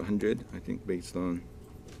bins to 100, I think, based on.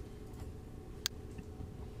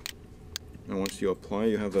 And once you apply,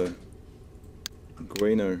 you have a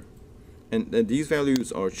grainer, and these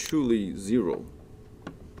values are truly 0,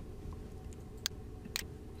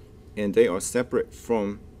 and they are separate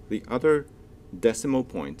from the other decimal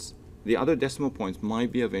points. The other decimal points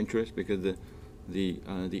might be of interest because the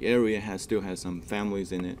area still has some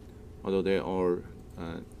families in it, although there are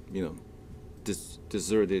you know,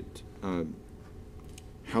 deserted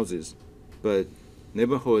houses, but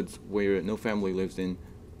neighborhoods where no family lives in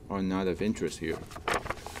are not of interest here.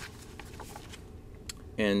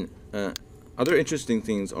 And other interesting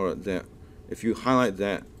things are that if you highlight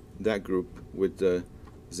that group with the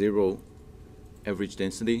 0 average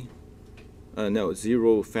density,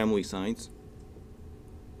 0 family size,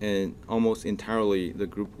 and almost entirely the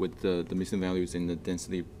group with the missing values in the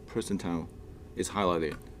density percentile is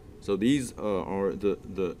highlighted. So these are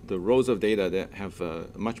the rows of data that have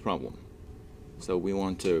much problem. So we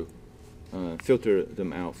want to filter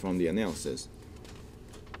them out from the analysis.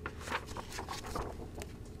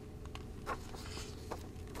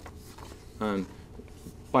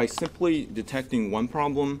 By simply detecting one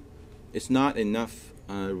problem, it's not enough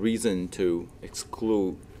reason to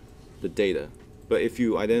exclude the data. But if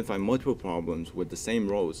you identify multiple problems with the same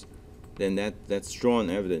rows, then that's strong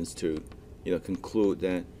evidence to conclude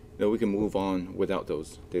that we can move on without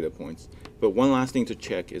those data points. But one last thing to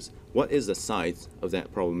check is what is the size of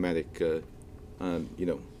that problematic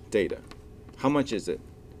data? How much is it?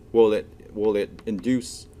 Will it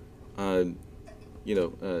induce will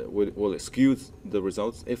it skew the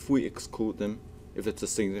results if we exclude them? If it's a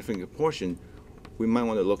significant portion, we might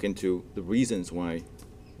want to look into the reasons why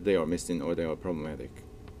they are missing or they are problematic.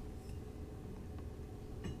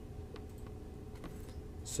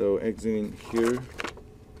 So exiting here.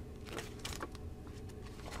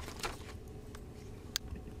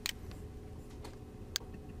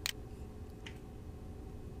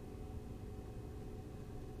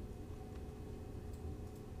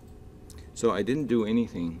 So I didn't do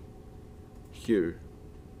anything here.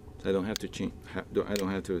 I don't have to change. I don't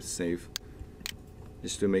have to save.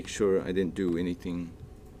 Just to make sure I didn't do anything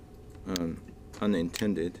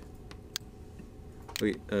unintended.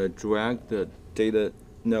 We drag the data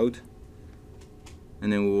node,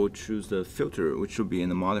 and then we will choose the filter, which will be in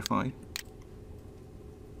the modified.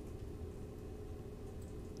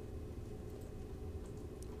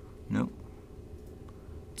 No,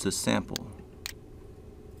 it's a sample.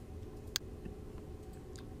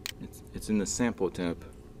 It's in the sample tab.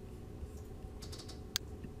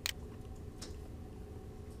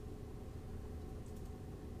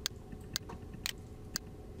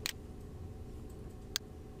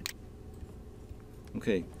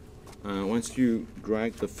 Okay, once you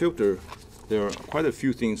drag the filter, there are quite a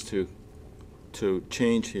few things to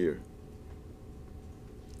change here.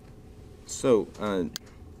 So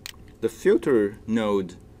the filter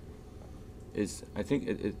node is, I think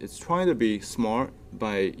it's trying to be smart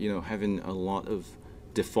by having a lot of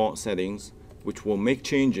default settings, which will make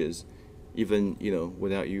changes even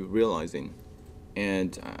without you realizing.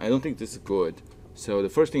 And I don't think this is good. So the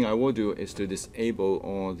first thing I will do is to disable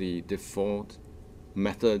all the default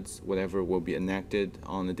methods, whatever will be enacted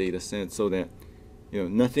on the data set, so that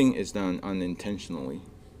nothing is done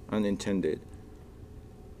unintended.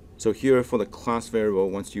 So here for the class variable,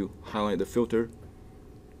 once you highlight the filter,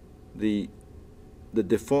 the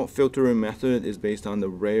default filtering method is based on the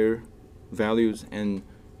rare values, and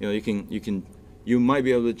you might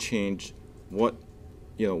be able to change what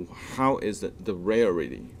how is the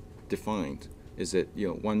rarity defined. Is it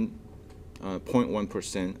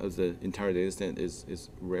 0.1% of the entire data set is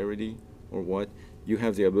rarity, or what? You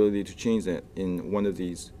have the ability to change that in one of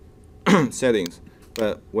these settings.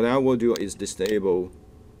 But what I will do is disable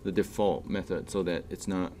the default method so that it's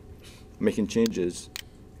not making changes,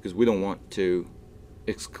 because we don't want to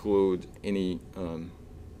exclude any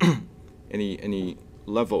any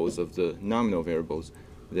levels of the nominal variables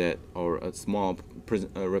that are a small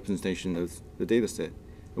representation of the data set.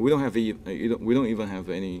 We don't have we don't even have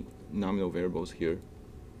any nominal variables here,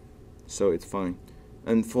 so it's fine.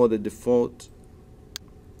 And for the default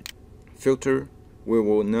filter, we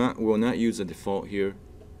will not use the default here.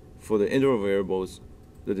 For the interval variables,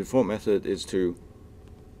 the default method is to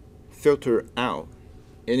filter out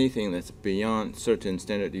anything that's beyond certain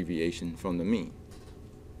standard deviation from the mean.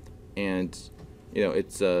 And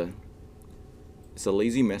it's a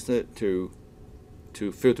lazy method to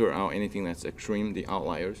filter out anything that's extreme, the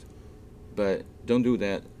outliers. But don't do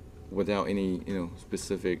that without any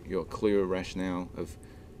specific clear rationale of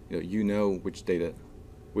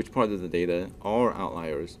which part of the data are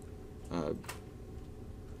outliers.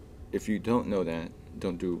 If you don't know that,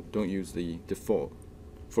 don't use the default.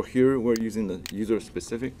 For here, we're using the user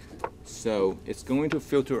specific, So it's going to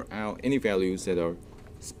filter out any values that are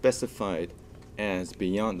specified as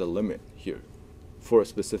beyond the limit here for a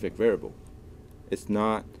specific variable. It's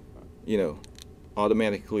not,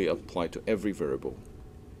 automatically applied to every variable.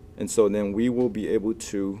 And so then you will be able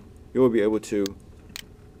to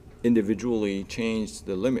individually change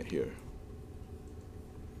the limit here.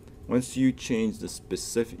 Once you change the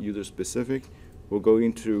user specific, we'll go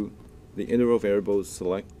into the interval variables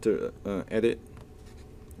selector edit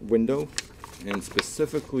window and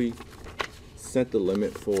specifically set the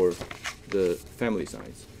limit for the family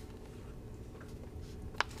size.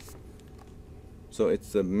 So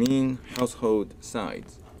it's the mean household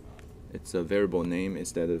size. It's a variable name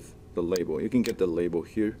instead of the label. You can get the label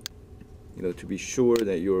here, to be sure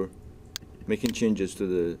that you're making changes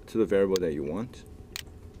to the variable that you want.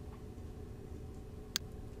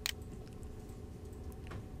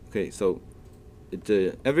 Okay, so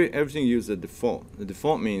everything uses the default. The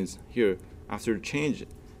default means here after the change,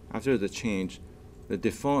 the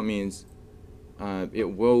default means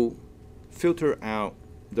it will filter out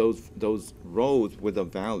those rows with a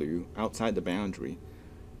value outside the boundary.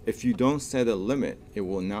 If you don't set a limit, it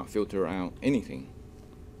will not filter out anything.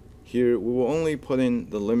 Here we will only put in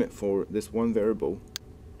the limit for this one variable,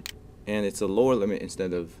 and it's a lower limit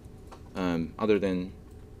instead of other than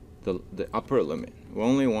the upper limit. We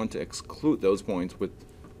only want to exclude those points with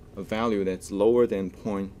a value that's lower than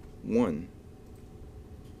 0.1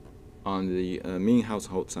 on the mean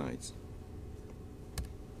household size.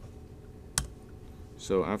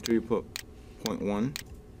 So after you put 0.1,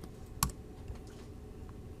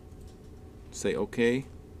 say OK,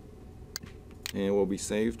 and it will be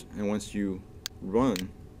saved. And once you run,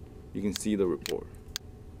 you can see the report.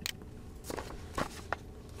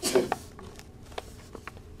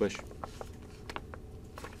 Push.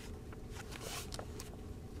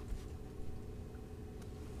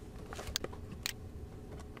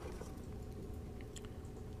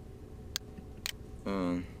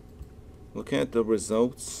 Looking at the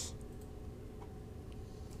results,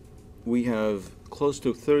 we have close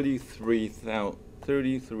to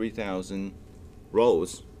 33,000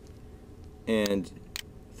 rows and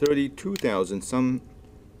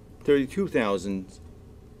 32,000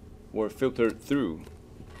 were filtered through,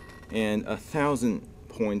 and 1,000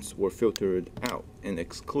 points were filtered out and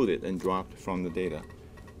excluded and dropped from the data,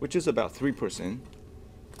 which is about 3%,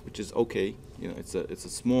 which is okay. It's a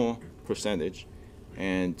small percentage,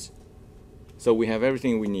 and so we have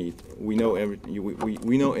everything we need. We know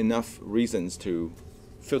we know enough reasons to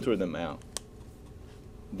filter them out.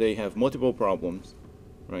 They have multiple problems,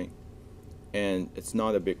 right? And it's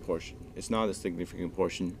not a big portion. It's not a significant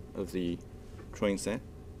portion of the train set.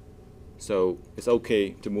 So it's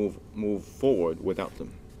okay to move forward without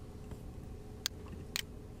them.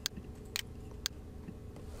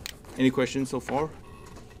 Any questions so far?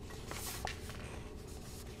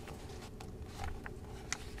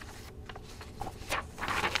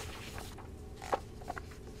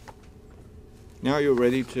 Now you're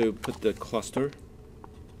ready to put the cluster.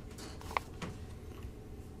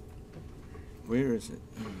 Where is it?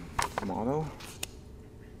 Model.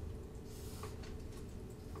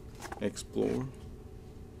 Explore.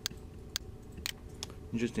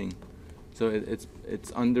 Interesting. So it's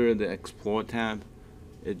under the Explore tab.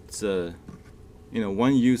 It's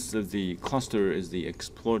one use of the cluster is the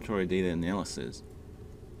exploratory data analysis.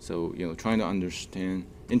 So trying to understand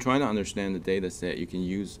the data set, you can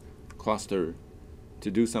use cluster to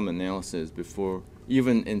do some analysis before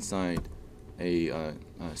even inside a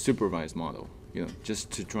supervised model. Just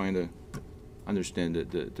to try to understand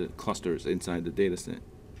the clusters inside the data set.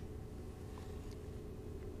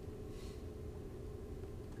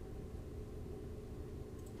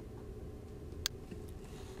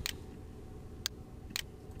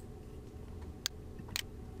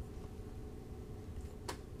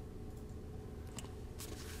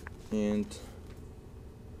 And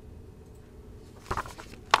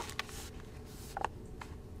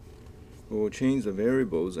we'll change the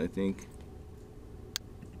variables, I think.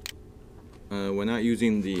 We're not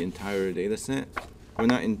using the entire data set. We're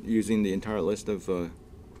not using the entire list of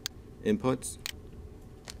inputs.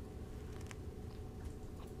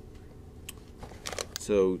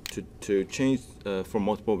 So to change for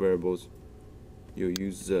multiple variables, you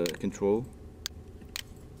use control.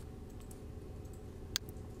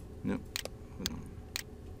 No, hold on.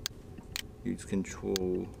 Use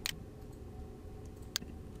control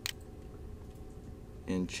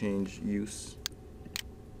and change use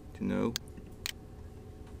to no,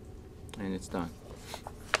 and it's done.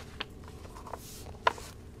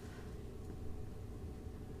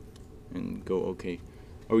 And go OK.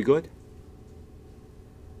 Are we good?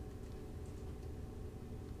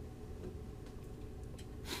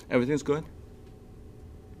 Everything's good?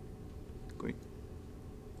 Great.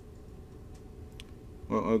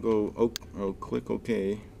 Well, I'll click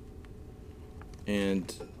OK.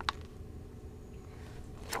 And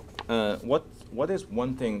what is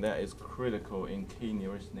one thing that is critical in K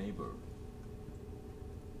nearest neighbor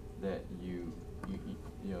that you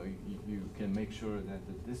can make sure that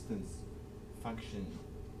the distance function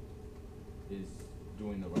is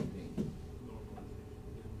doing the right thing?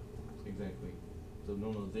 Exactly. So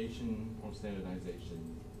normalization or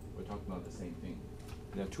standardization, we're talking about the same thing.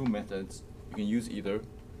 There are two methods. You can use either.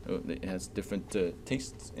 It has different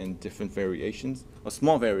tastes and different variations, or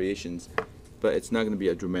small variations, but it's not going to be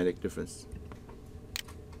a dramatic difference.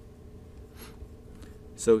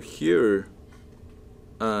 So here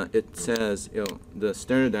it says the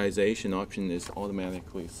standardization option is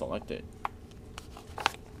automatically selected.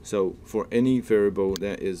 So for any variable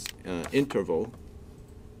that is interval,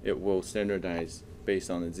 it will standardize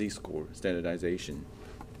based on the z-score standardization.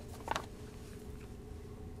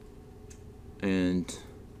 And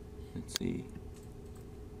let's see.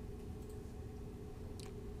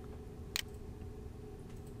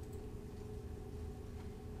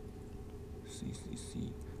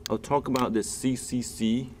 CCC. I'll talk about this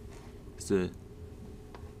CCC. It's a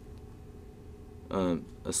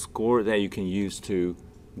score that you can use to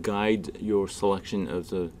guide your selection of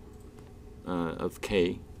the of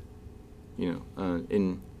K.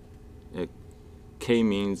 K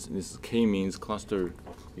means cluster.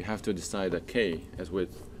 You have to decide a K as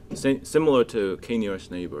with similar to K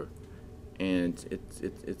nearest neighbor, and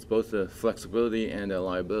it's both a flexibility and a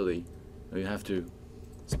liability. You have to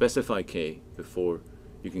specify K before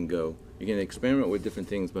you can go. You can experiment with different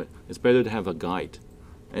things, but it's better to have a guide.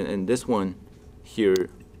 And this one here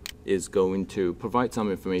is going to provide some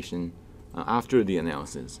information after the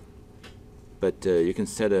analysis. But you can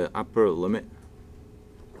set an upper limit.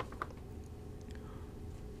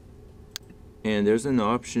 And there's an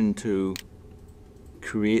option to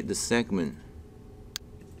create the segment.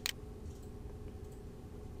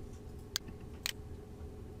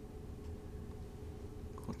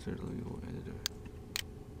 Cluster label editor.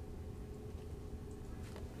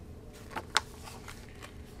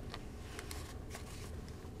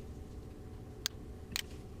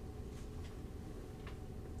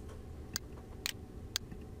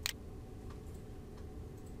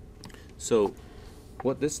 So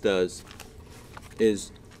what this does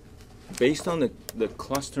is based on the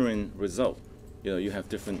clustering result. You have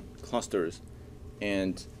different clusters,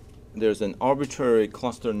 and there's an arbitrary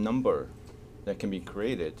cluster number that can be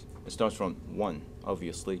created. It starts from 1,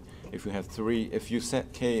 obviously. If you have 3, if you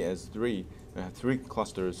set K as 3, you have 3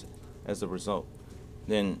 clusters as a result.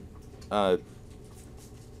 Then the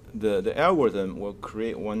algorithm will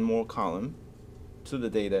create one more column to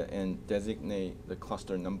the data and designate the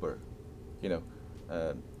cluster number.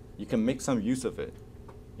 You can make some use of it.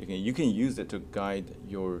 You can use it to guide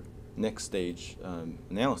your next stage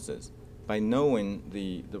analysis. By knowing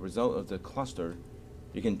the result of the cluster,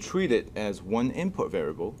 you can treat it as one input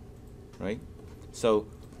variable, right? So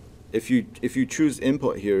if you choose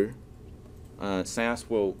input here, SAS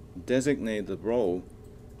will designate the row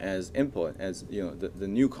as input, as the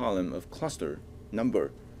new column of cluster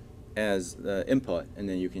number as the input, and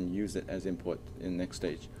then you can use it as input in the next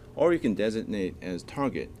stage. Or you can designate as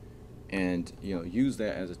target, and use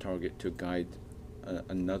that as a target to guide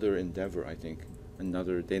another endeavor, I think,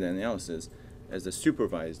 another data analysis as a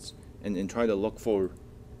supervised, and try to look for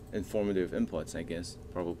informative inputs, I guess,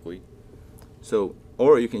 probably. So,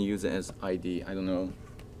 or you can use it as ID. I don't know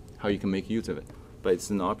how you can make use of it, but it's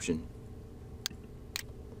an option.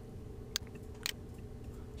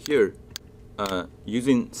 Here,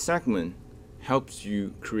 using segment helps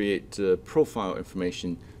you create profile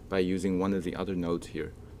information by using one of the other nodes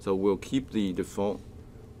here. So we'll keep the default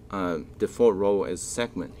row as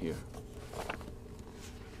segment here.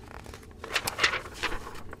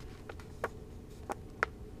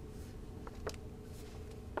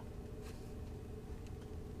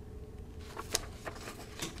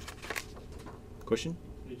 Question?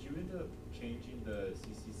 Did you end up changing the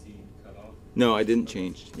CCC cutoff? No, I didn't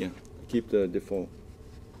change. Yeah, keep the default.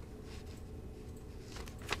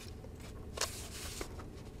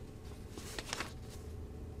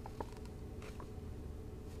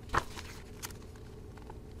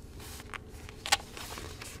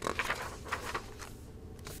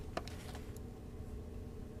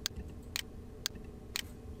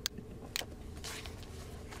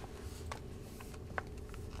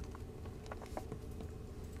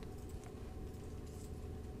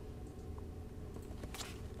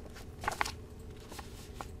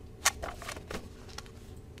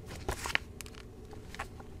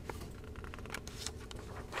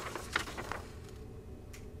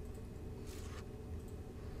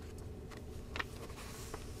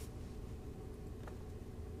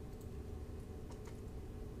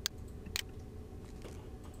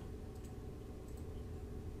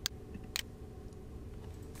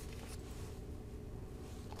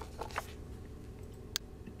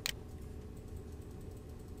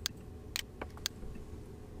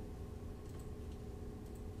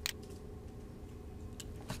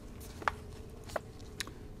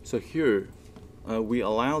 So here, we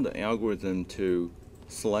allow the algorithm to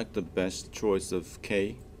select the best choice of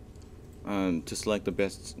k, to select the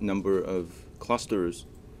best number of clusters,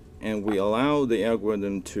 and we allow the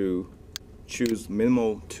algorithm to choose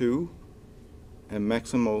minimal 2 and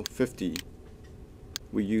maximal 50.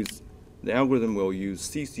 The algorithm will use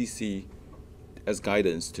CCC as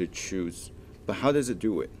guidance to choose, but how does it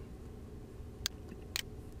do it?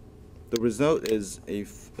 The result is a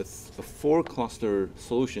 4-cluster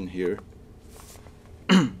solution here,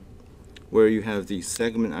 where you have the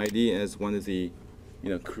segment ID as one of the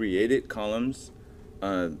created columns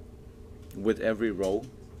with every row,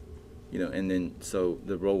 and then so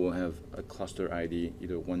the row will have a cluster ID,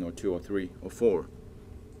 either 1 or 2 or 3 or 4.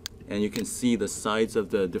 And you can see the sides of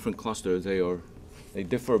the different clusters, they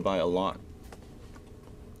differ by a lot.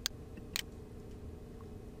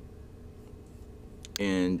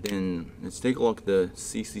 And then let's take a look at the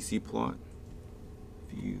CCC plot.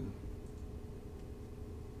 View.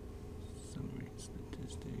 Summary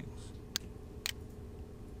statistics.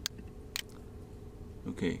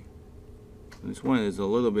 Okay. This one is a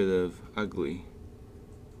little bit of ugly.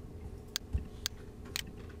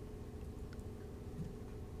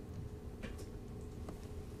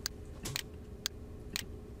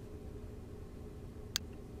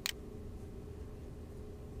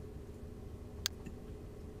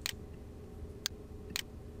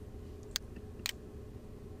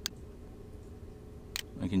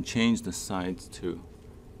 I can change the sides to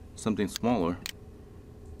something smaller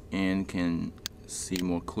and can see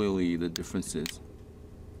more clearly the differences.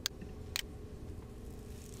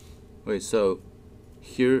 Wait, so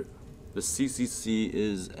here the CCC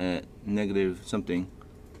is at negative something.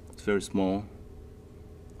 It's very small.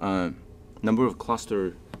 Number of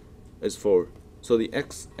cluster is 4. So the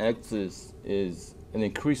x-axis is an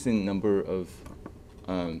increasing number of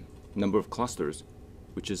clusters,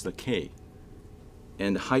 which is the k.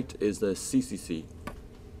 And height is the CCC.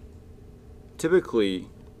 Typically,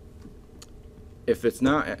 if it's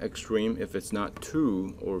not extreme, if it's not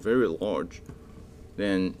too or very large,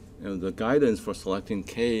 then the guidance for selecting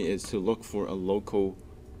k is to look for a local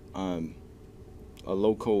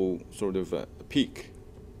sort of a peak.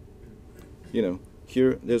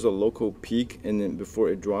 Here there's a local peak, and then before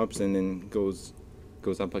it drops and then goes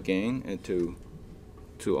up again and to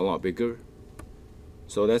a lot bigger.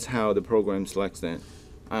 So that's how the program selects that.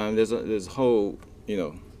 There's a whole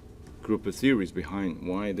group of theories behind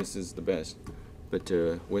why this is the best, but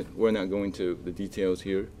we're not going to the details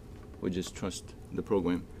here. We just trust the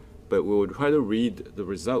program, but we will try to read the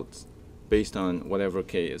results based on whatever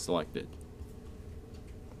k is selected.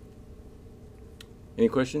 Any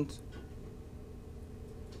questions?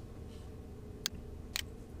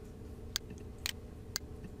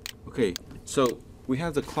 Okay, so we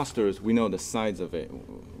have the clusters. We know the size of it.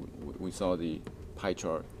 We saw the pie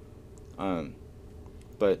chart,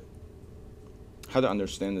 but how to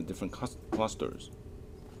understand the different clusters?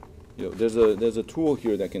 There's a tool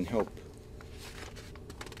here that can help.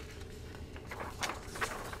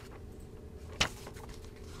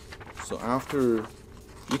 So after,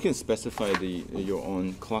 you can specify your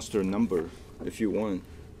own cluster number if you want,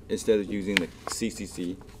 instead of using the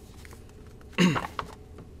CCC.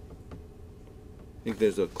 I think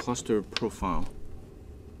there's a cluster profile.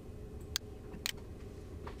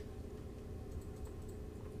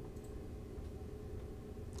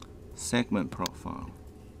 Segment profile.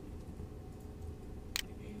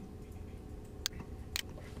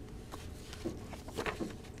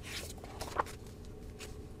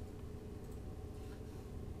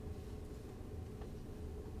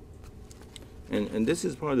 And this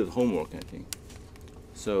is part of the homework, I think.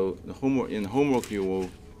 So in homework you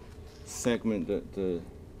will segment the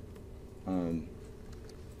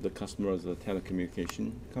customer as a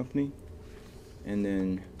telecommunication company, and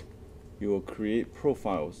then you will create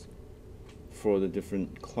profiles for the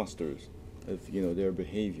different clusters of their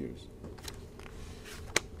behaviors.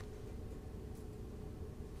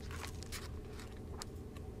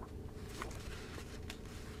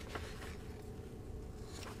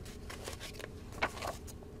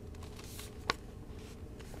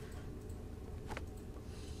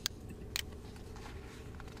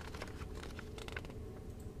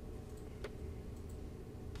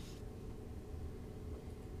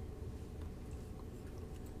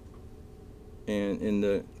 And in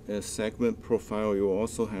the segment profile, you will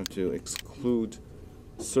also have to exclude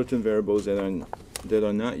certain variables that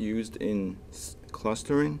are not used in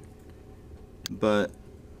clustering, but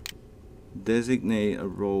designate a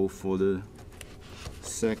role for the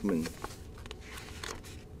segment.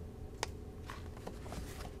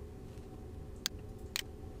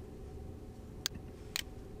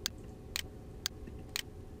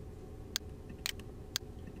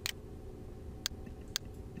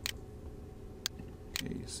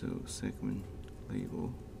 segment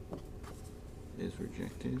label is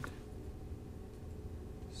rejected.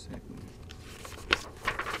 Segment.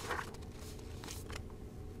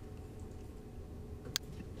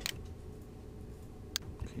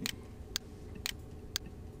 Okay.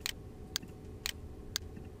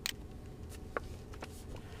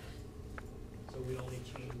 So we only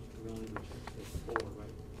reject the 4,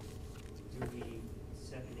 right? Do we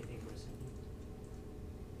set anything for the segment?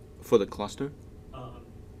 For the cluster?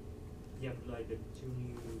 Yeah, like the 2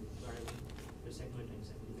 new variables, the segment and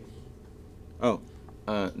segment label.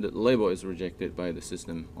 Oh, the label is rejected by the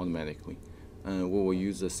system automatically. We will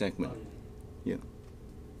use the segment. Oh, Yeah.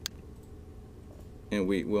 And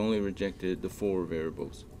we only rejected the 4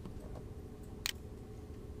 variables.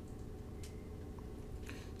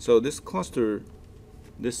 So this cluster,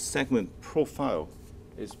 this segment profile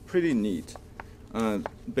is pretty neat.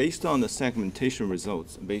 Based on the segmentation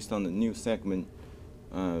results, based on the new segment,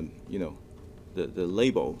 the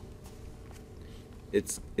label,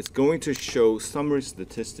 it's going to show summary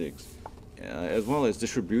statistics as well as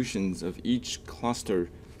distributions of each cluster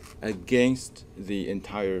against the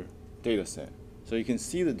entire data set. So you can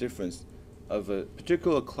see the difference of a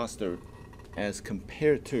particular cluster as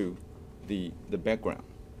compared to the background.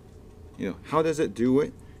 How does it do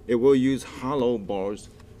it? It will use hollow bars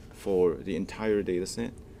for the entire data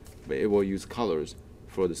set, but it will use colors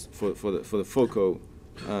for the focal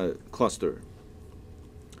cluster.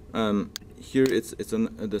 Here it's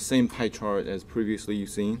the same pie chart as previously you've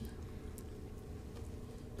seen.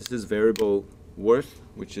 This is variable worth,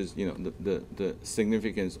 which is the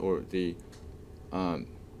significance or the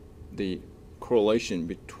correlation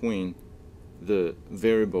between the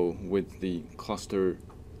variable with the cluster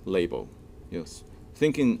label.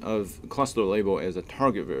 Thinking of cluster label as a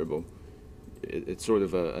target variable, it's sort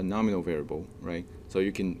of a nominal variable, right? So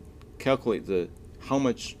you can calculate how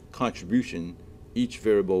much contribution each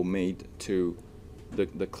variable made to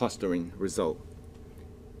the clustering result.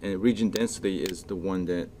 And region density is the one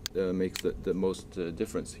that makes the most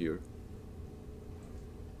difference here,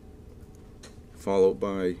 followed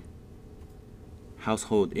by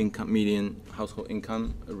median household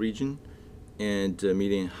income region, and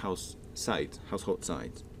median household size.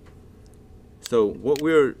 So what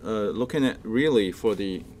we're looking at really for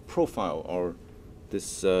the profile are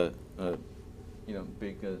this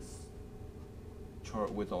big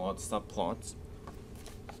chart with a lot of subplots.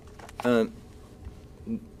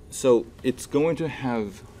 So it's going to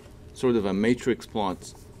have sort of a matrix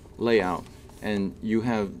plots layout, and you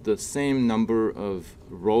have the same number of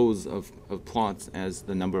rows of plots as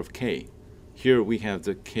the number of k. Here we have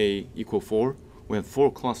the k equal 4. We have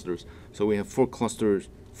 4 clusters, so we have 4 clusters,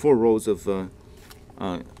 4 rows of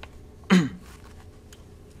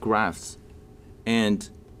graphs. And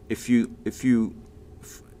if you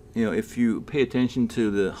pay attention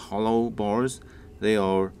to the hollow bars, they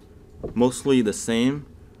are mostly the same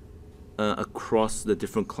across the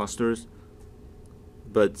different clusters,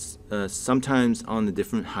 but sometimes on a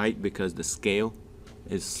different height because the scale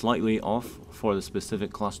is slightly off for the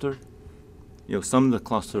specific cluster. Some of the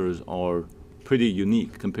clusters are pretty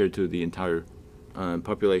unique compared to the entire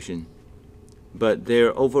population, but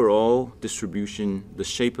their overall distribution, the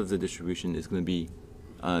shape of the distribution is going to be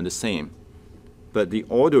the same, but the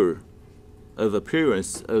order of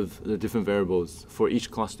appearance of the different variables for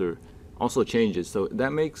each cluster also changes. So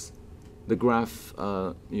that makes the graph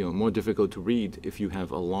more difficult to read if you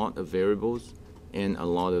have a lot of variables and a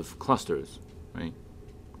lot of clusters, right?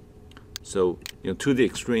 So to the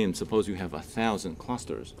extreme, suppose you have 1,000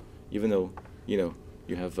 clusters, even though you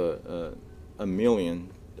have a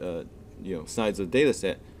million size of data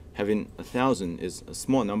set, having 1,000 is a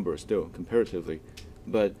small number still comparatively,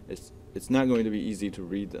 but it's not going to be easy to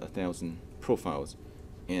read 1,000 profiles,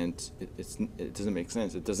 and it doesn't make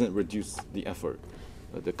sense. It doesn't reduce the effort,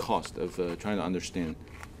 the cost of trying to understand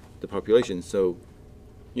the population. So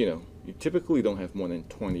you typically don't have more than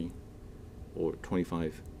 20 or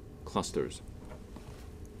 25 clusters.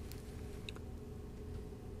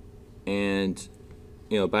 And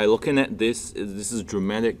by looking at this is a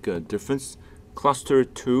dramatic difference. Cluster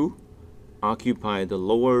 2 occupy the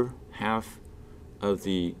lower half of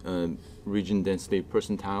the region density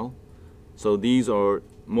percentile. So these are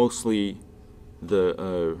mostly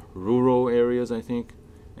the rural areas, I think,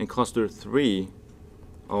 and cluster 3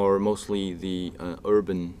 are mostly the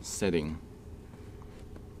urban setting.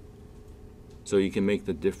 So you can make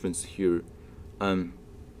the difference here.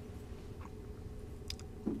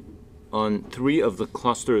 On 3 of the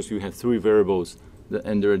clusters, you have 3 variables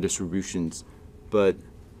and their distributions, but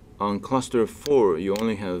on cluster 4, you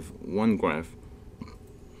only have 1 graph.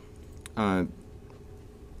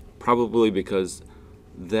 probably because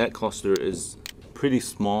that cluster is pretty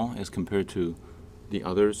small as compared to the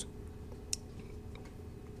others.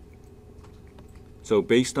 So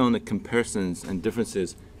based on the comparisons and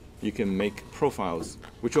differences, you can make profiles,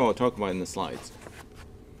 which I'll talk about in the slides.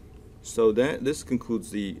 So this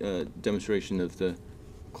concludes the demonstration of the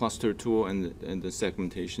cluster tool and the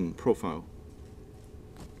segmentation profile.